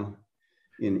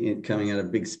coming out of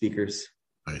big speakers.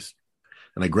 Nice.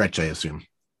 And a Gretsch, I assume.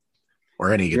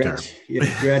 Or any guitar.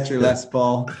 Gretsch or Les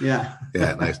Paul. Yeah.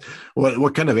 Yeah, nice.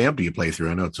 What kind of amp do you play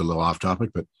through? I know it's a little off topic,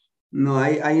 but no,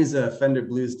 I use a Fender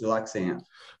Blues Deluxe amp.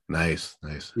 Nice.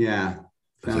 Yeah.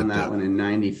 Found that one in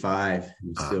 95.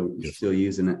 I'm still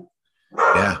using it.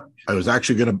 Yeah. I was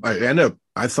actually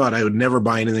I thought I would never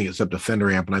buy anything except a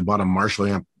Fender amp, and I bought a Marshall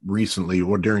amp recently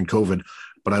or during COVID,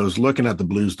 but I was looking at the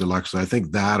Blues Deluxe. I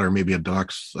think that, or maybe a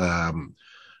Deluxe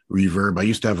Reverb. I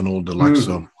used to have an old Deluxe,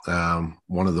 so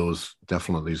one of those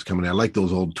definitely is coming. I like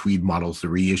those old Tweed models, the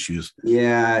reissues.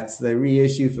 Yeah, it's the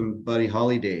reissue from Buddy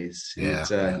Holly days. Yeah,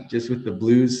 it's just with the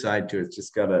blues side to it. It's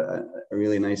just got a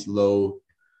really nice low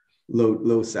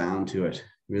sound to it.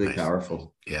 Really nice.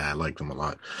 Powerful. Yeah, I like them a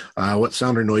lot. What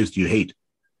sound or noise do you hate?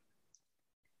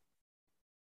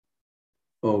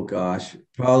 Oh gosh,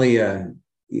 probably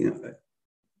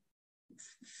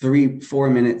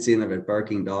 3-4 minutes in of a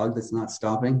barking dog that's not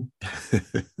stopping.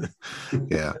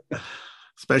 Yeah.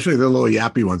 Especially the little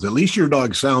yappy ones. At least your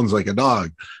dog sounds like a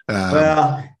dog.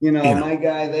 My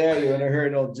guy there, you would have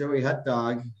heard old Joey Hut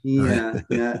Dog. It's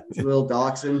a little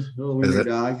dachshund, little wiener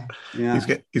dog. Yeah.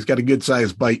 He's got a good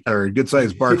sized bite or a good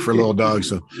sized bark for a little dog.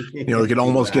 So, we could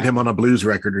almost get him on a blues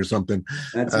record or something.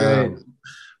 That's right.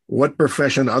 What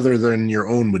profession other than your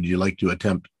own would you like to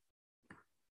attempt?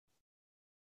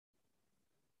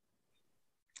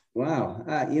 Wow.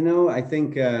 I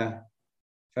think if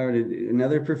I were to do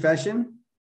another profession,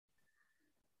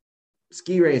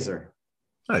 ski racer.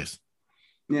 Nice.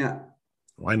 Yeah.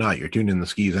 Why not? You're tuning the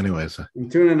skis anyways. I'm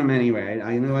tuning them anyway.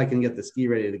 I know I can get the ski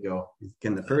ready to go.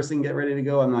 Can the person get ready to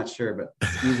go? I'm not sure, but the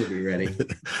skis will be ready.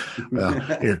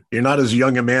 Well, you're not as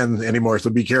young a man anymore, so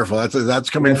be careful.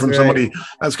 That's coming from somebody.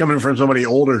 That's coming from somebody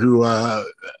older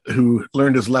who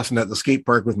learned his lesson at the skate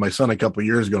park with my son a couple of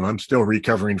years ago. And I'm still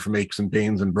recovering from aches and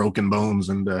pains and broken bones.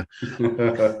 And yeah,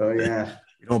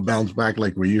 we don't bounce back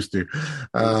like we used to.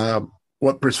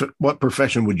 What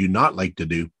profession would you not like to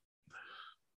do?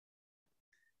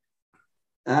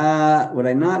 Would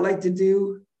I not like to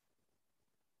do?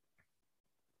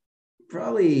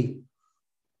 Probably,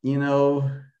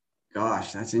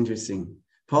 gosh, that's interesting.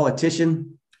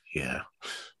 Politician. Yeah.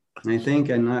 I think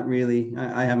I'm not really,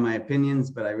 I have my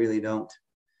opinions, but I really don't,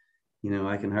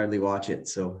 I can hardly watch it.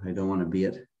 So I don't want to be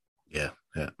it. Yeah.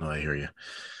 No, I hear you.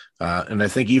 And I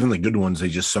think even the good ones, they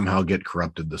just somehow get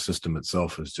corrupted. The system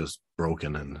itself is just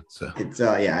broken. And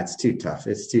it's too tough.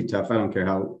 It's too tough. I don't care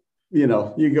how, you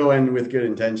go in with good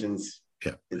intentions.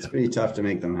 Yeah. It's pretty tough to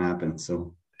make them happen.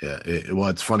 So, yeah.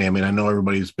 It's funny. I mean, I know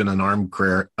everybody's been an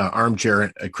armchair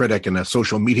critic and a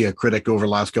social media critic over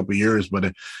the last couple of years,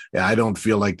 but I don't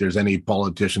feel like there's any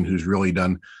politician who's really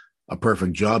done a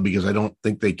perfect job, because I don't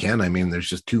think they can. I mean, there's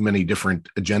just too many different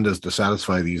agendas to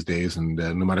satisfy these days. And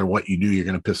no matter what you do, you're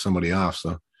going to piss somebody off.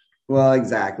 So, well,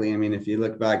 exactly. I mean, if you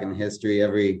look back in history,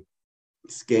 every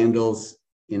scandals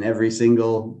in every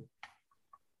single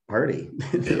party,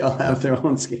 they all have their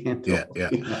own scandal. Yeah.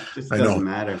 It just doesn't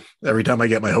matter. Every time I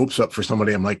get my hopes up for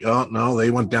somebody, I'm like, oh no, they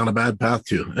went down a bad path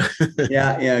too.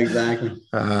 yeah, exactly.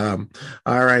 All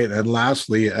right. And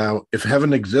lastly, if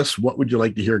heaven exists, what would you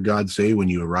like to hear God say when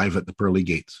you arrive at the pearly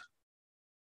gates?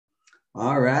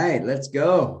 All right, let's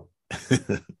go.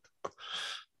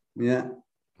 Yeah.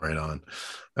 Right on.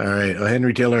 All right. Well,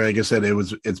 Henry Taylor, like I said,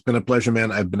 it's been a pleasure,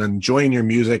 man. I've been enjoying your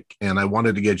music, and I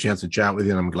wanted to get a chance to chat with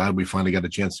you, and I'm glad we finally got a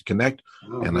chance to connect.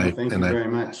 Thank you very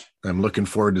much. I'm looking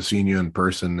forward to seeing you in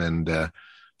person, and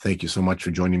thank you so much for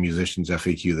joining Musicians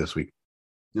FAQ this week.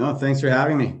 No, thanks for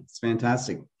having me. It's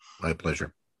fantastic. My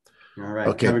pleasure. All right.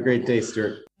 Okay. Have a great day,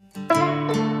 Stuart.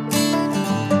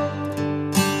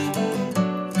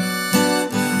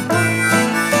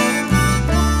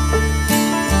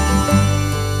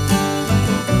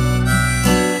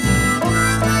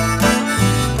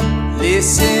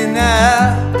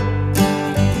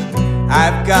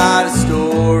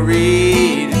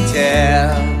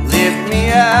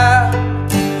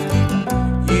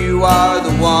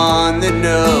 the one that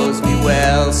knows me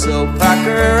well. So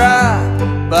pucker up,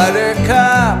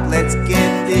 buttercup, let's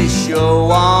get this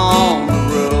show on the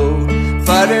road.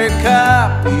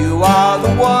 Buttercup, you are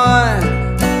the one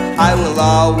I will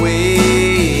always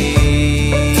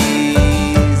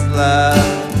love,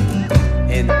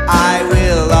 and I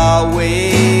will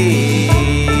always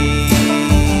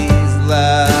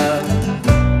love.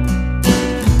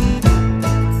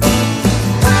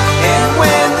 And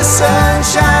when the sun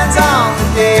shines on the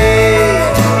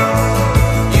day,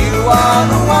 you are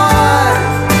the one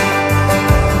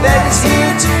that is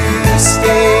here to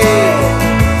stay.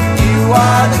 You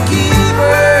are the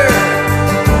keeper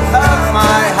of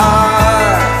my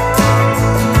heart.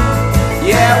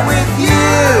 Yeah, with you,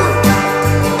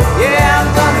 yeah, I'm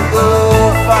gonna go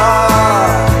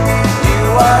far. You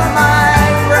are my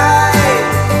bright,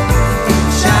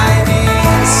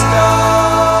 shining star.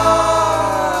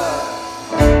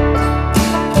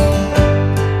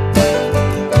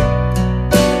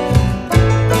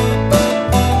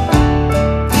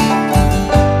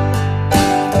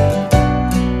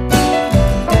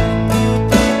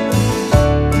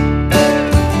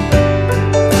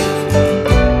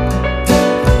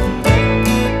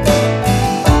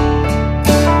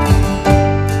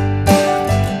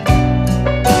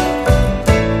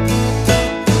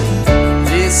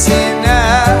 Listen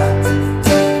up,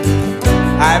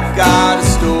 I've got a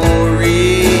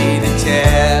story to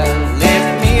tell.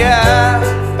 Lift me up,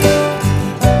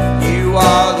 you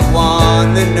are the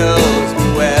one that knows me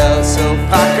well. So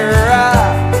pucker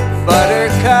up,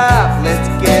 buttercup, let's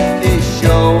get this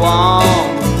show on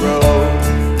the road.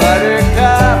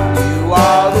 Buttercup, you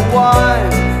are the one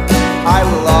I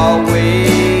will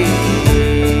always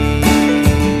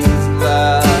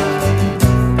love,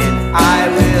 and I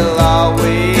will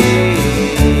always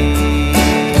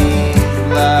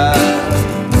love.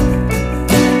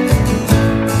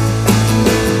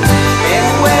 And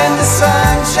when the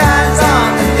sun shines on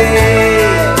the day,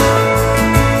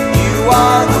 you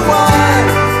are the one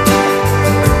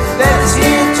that is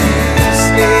here to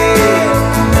stay.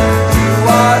 You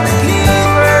are the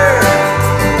keeper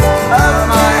of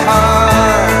my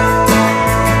heart.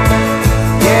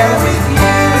 Yeah, with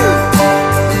you,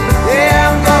 yeah,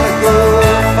 I'm gonna go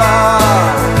far.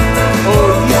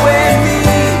 Oh, you and me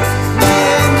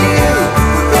and you,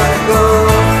 we're gonna go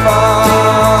far.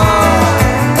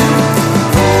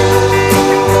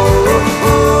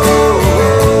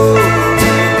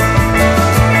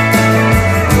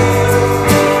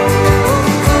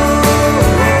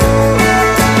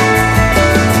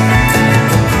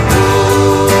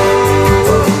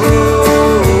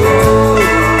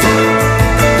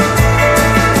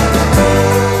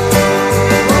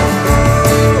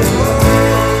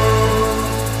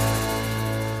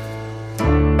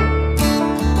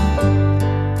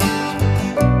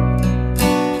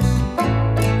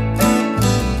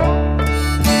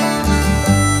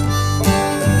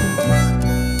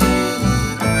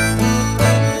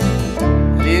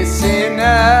 Listen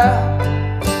up,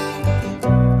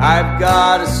 I've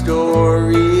got a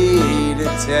story to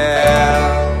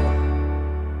tell.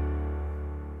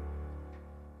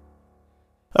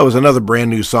 That was another brand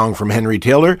new song from Henry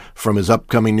Taylor from his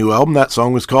upcoming new album. That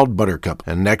song was called Buttercup.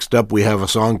 And next up we have a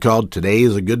song called Today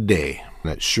is a Good Day.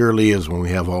 And it surely is when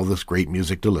we have all this great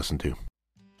music to listen to.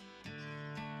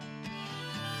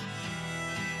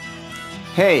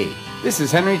 Hey, this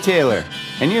is Henry Taylor,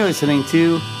 and you're listening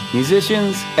to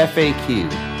Musicians FAQ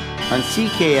on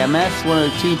CKMS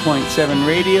 102.7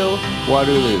 Radio,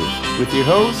 Waterloo, with your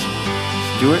host,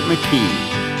 Stuart McKee.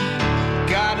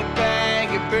 Got a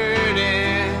bag of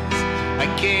burdens, I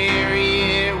carry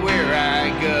it where I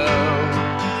go.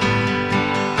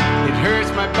 It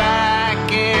hurts my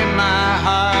back and my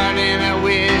heart, and I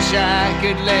wish I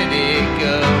could let it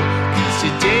go. 'Cause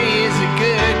today is a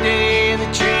good day,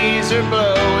 the trees are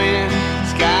blowing,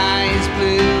 sky is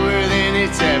bluer than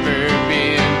it's ever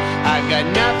been. I've got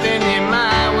nothing in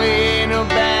my way, no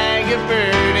bag of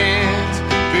burdens,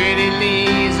 pretty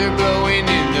leaves are blowing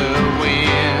in the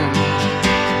wind.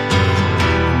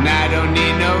 And I don't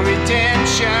need no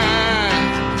redemption,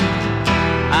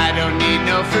 I don't need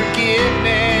no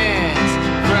forgiveness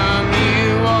from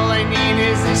you. All I need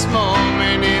is this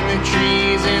moment, and the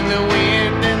trees and the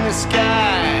wind and the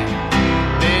sky.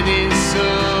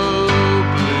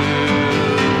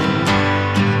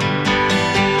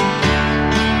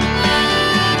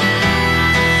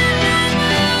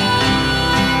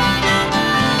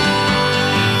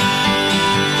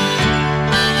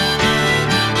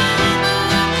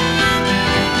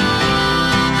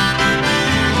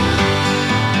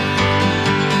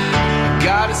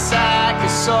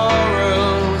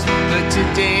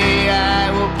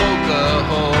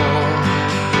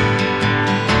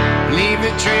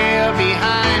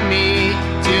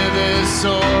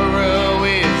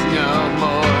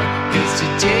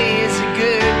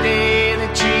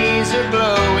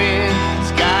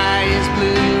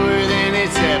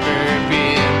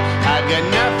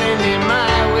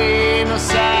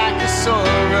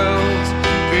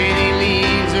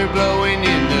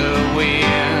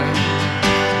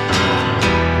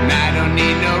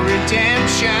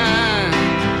 redemption.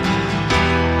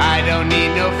 I don't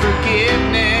need no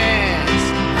forgiveness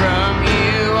from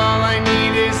you. All I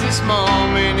need is this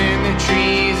moment and the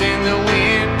trees and the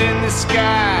wind and the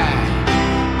sky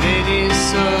that is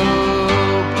so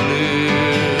blue.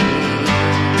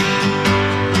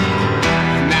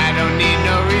 And I don't need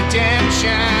no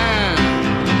redemption.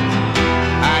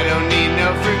 I don't need no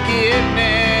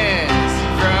forgiveness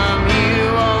from you.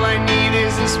 All I need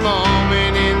is this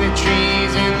moment and the trees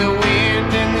and the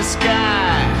wind and the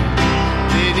sky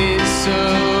that is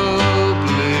so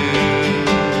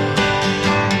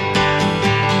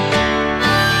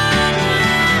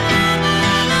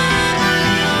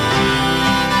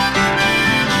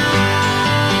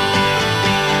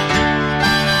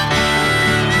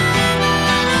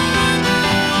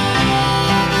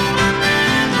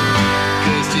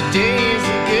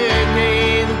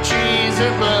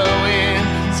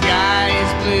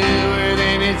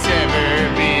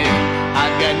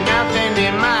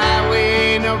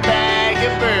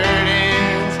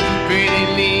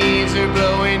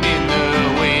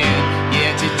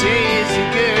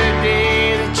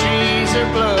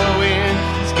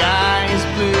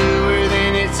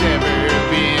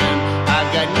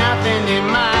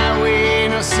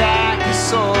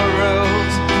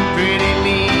sorrows, pretty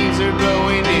leaves are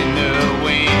blowing in the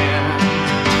wind.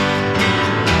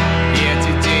 Yeah,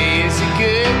 today is a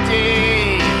good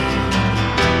day.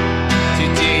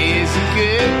 Today is a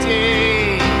good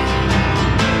day.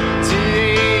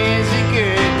 Today is a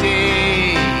good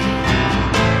day.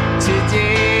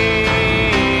 Today.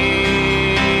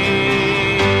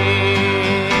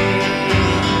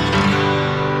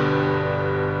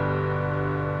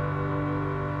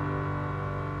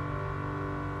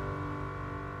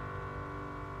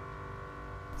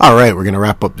 All right, we're going to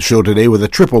wrap up the show today with a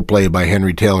triple play by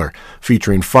Henry Taylor,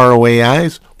 featuring Faraway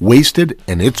Eyes, Wasted,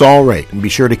 and It's All Right. And be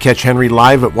sure to catch Henry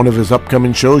live at one of his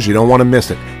upcoming shows. You don't want to miss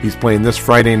it. He's playing this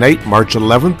Friday night, March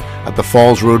 11th, at the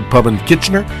Falls Road Pub in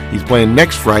Kitchener. He's playing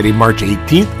next Friday, March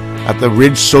 18th, at the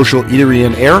Ridge Social Eatery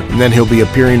in Ayr. And then he'll be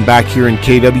appearing back here in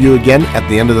KW again at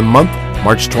the end of the month.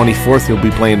 March 24th, he'll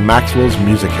be playing Maxwell's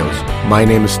Music House. My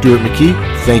name is Stuart McKee.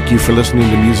 Thank you for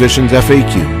listening to Musicians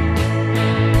FAQ.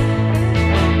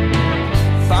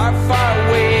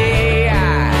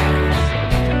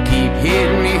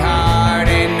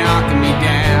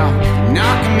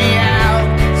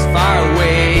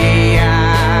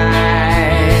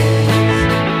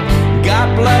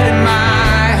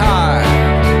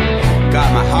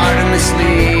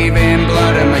 Sleeve and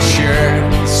blood on my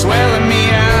shirt, swelling me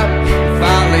up,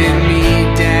 falling me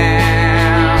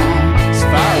down. It's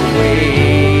far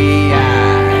away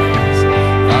eyes,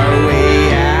 far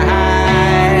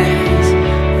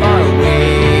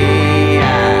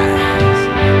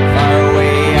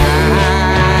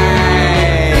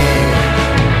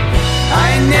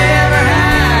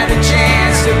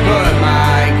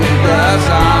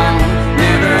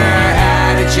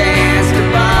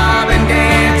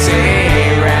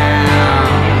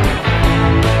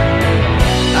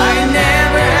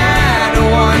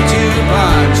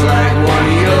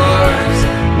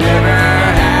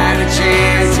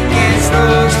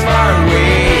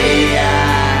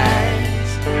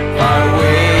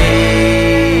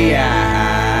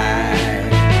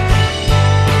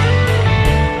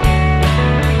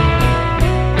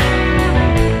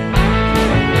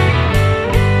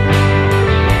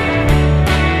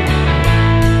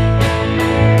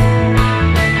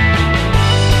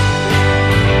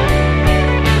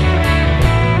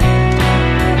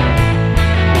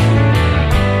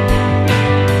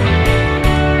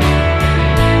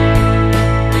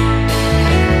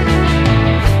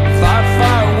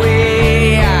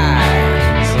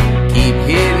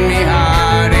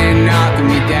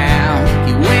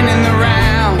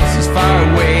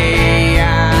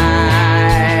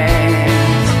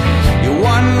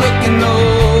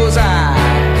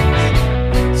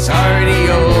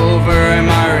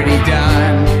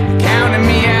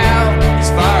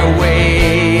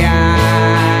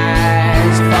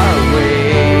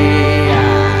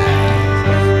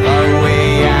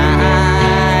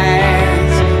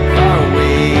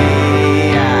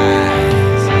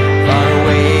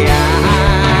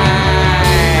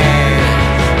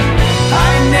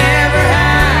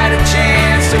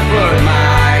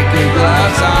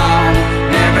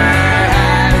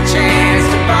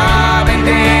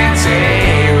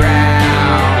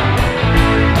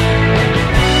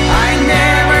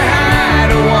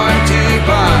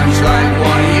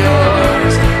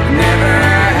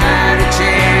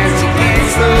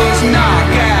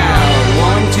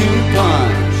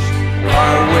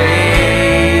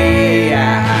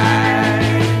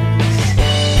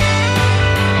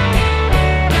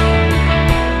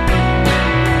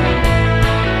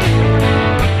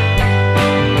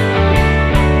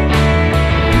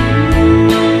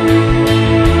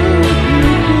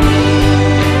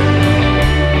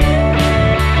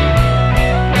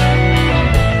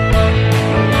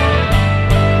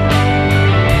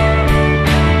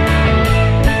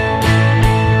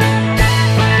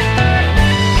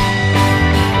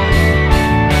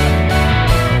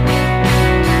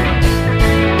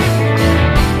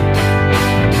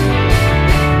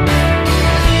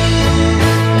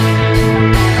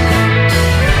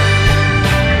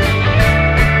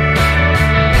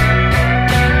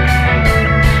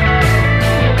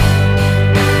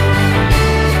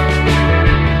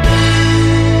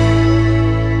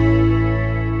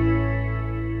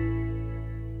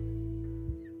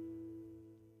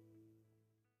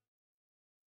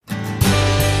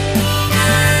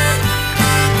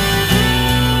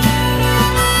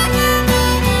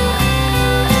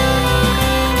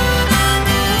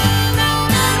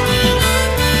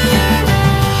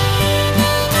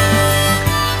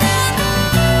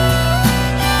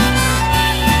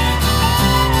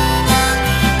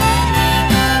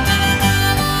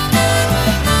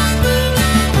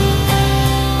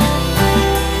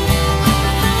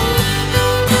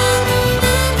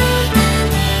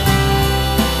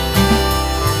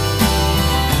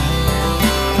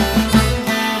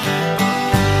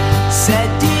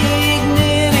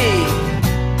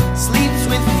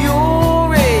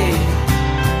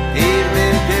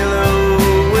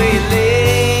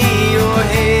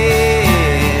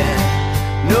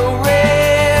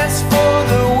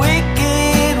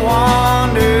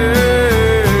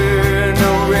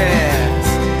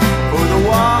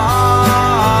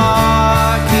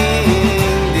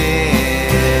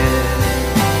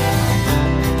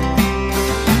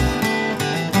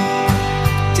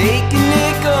take a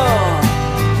nickel,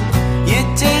 you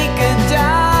take $1,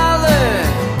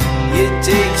 you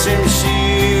take some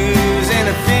shoes and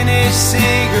a finished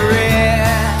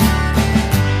cigarette.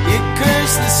 You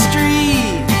curse the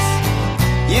streets,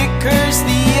 you curse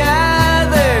the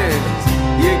others,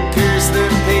 you curse the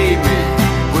pavement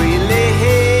where you lay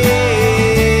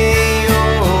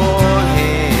your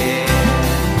head.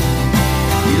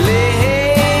 You lay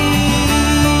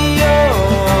your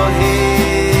head.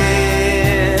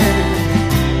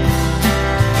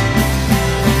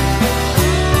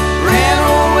 Ran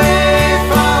away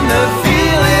from the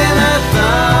feeling of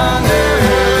thunder,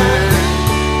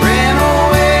 ran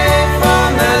away from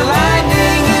the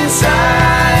lightning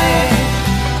inside.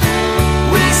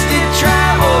 Wasted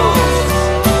travels,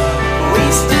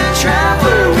 wasted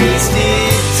traveler,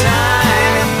 wasted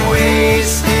time and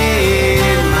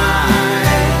wasted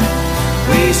mind.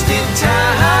 Wasted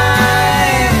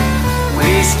time,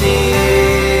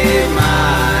 wasted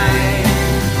mind.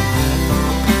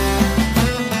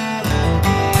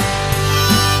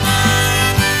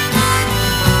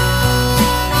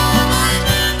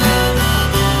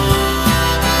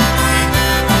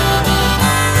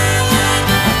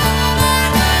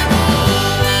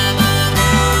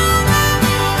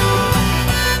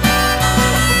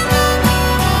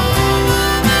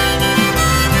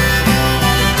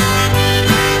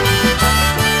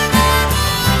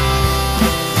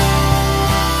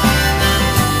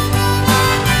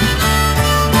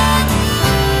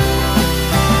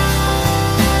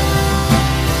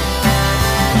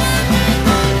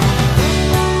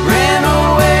 Ran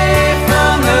away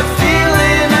from the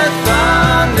feeling of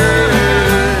thunder,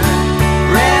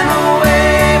 ran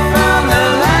away from the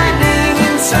lightning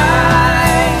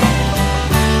inside.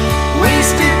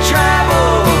 Wasted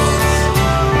travels,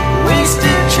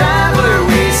 wasted traveler,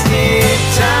 wasted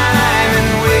time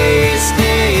and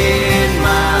wasted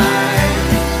mind.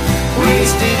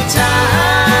 Wasted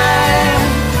time,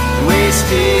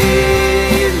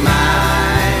 wasted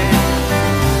mind.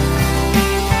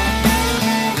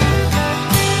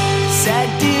 Sad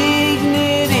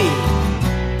dignity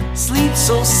sleeps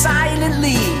so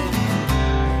silently,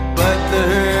 but the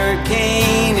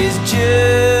hurricane is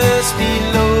just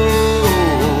below.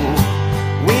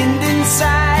 Wind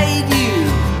inside you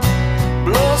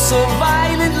blows so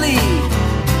violently,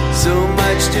 so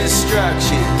much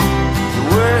destruction. The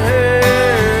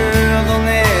world will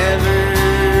never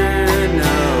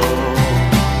know.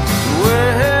 The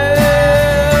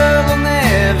world will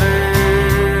never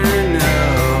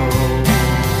know.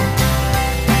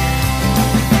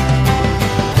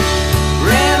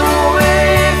 Ran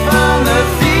away from the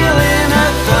feeling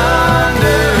of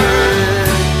thunder,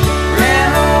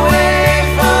 ran away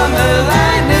from the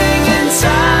lightning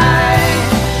inside.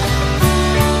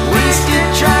 Wasted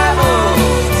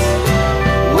travels,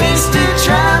 wasted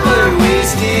traveler,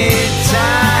 wasted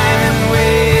time and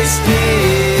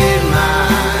wasted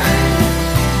mind.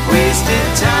 Wasted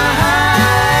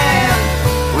time,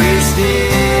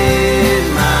 wasted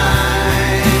mind.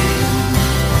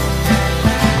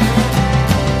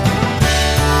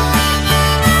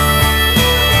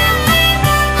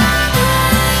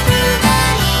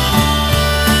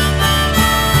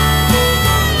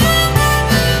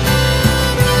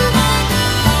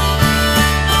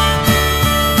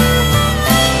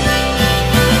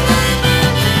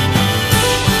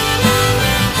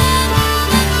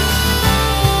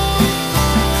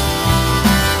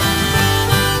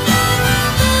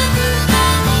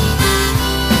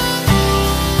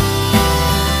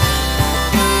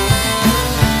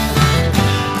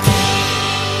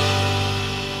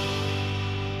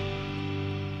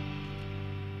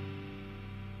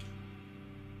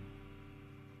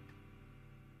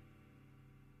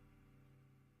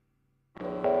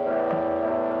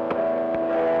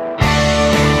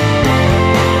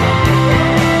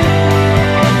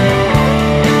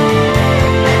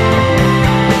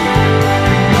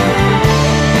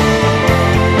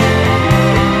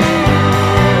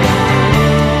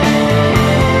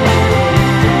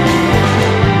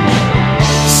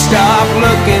 Stop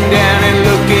looking down and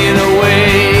looking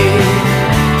away.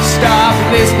 Stop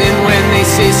listening when they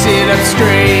say sit up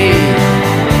straight.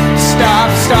 Stop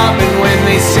stopping when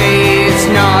they say it's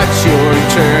not your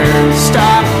turn.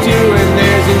 Stop doing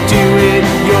theirs and do it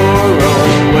your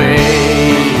own way.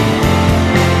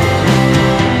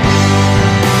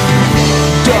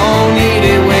 Don't eat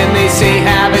it when they say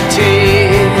have a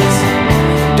taste.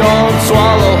 Don't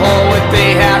swallow whole what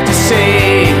they have to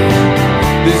say.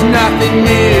 There's nothing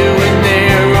new in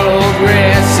their old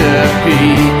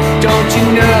recipe. Don't you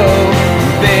know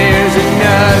there's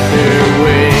another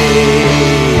way?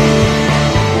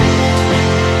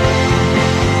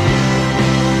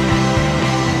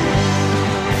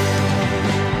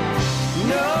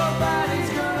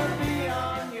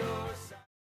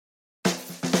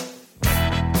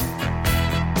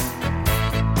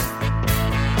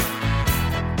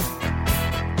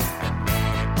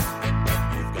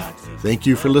 Thank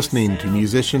you for listening to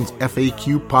Musicians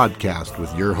FAQ Podcast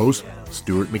with your host,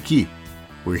 Stuart McKee.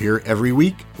 We're here every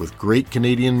week with great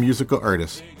Canadian musical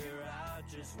artists.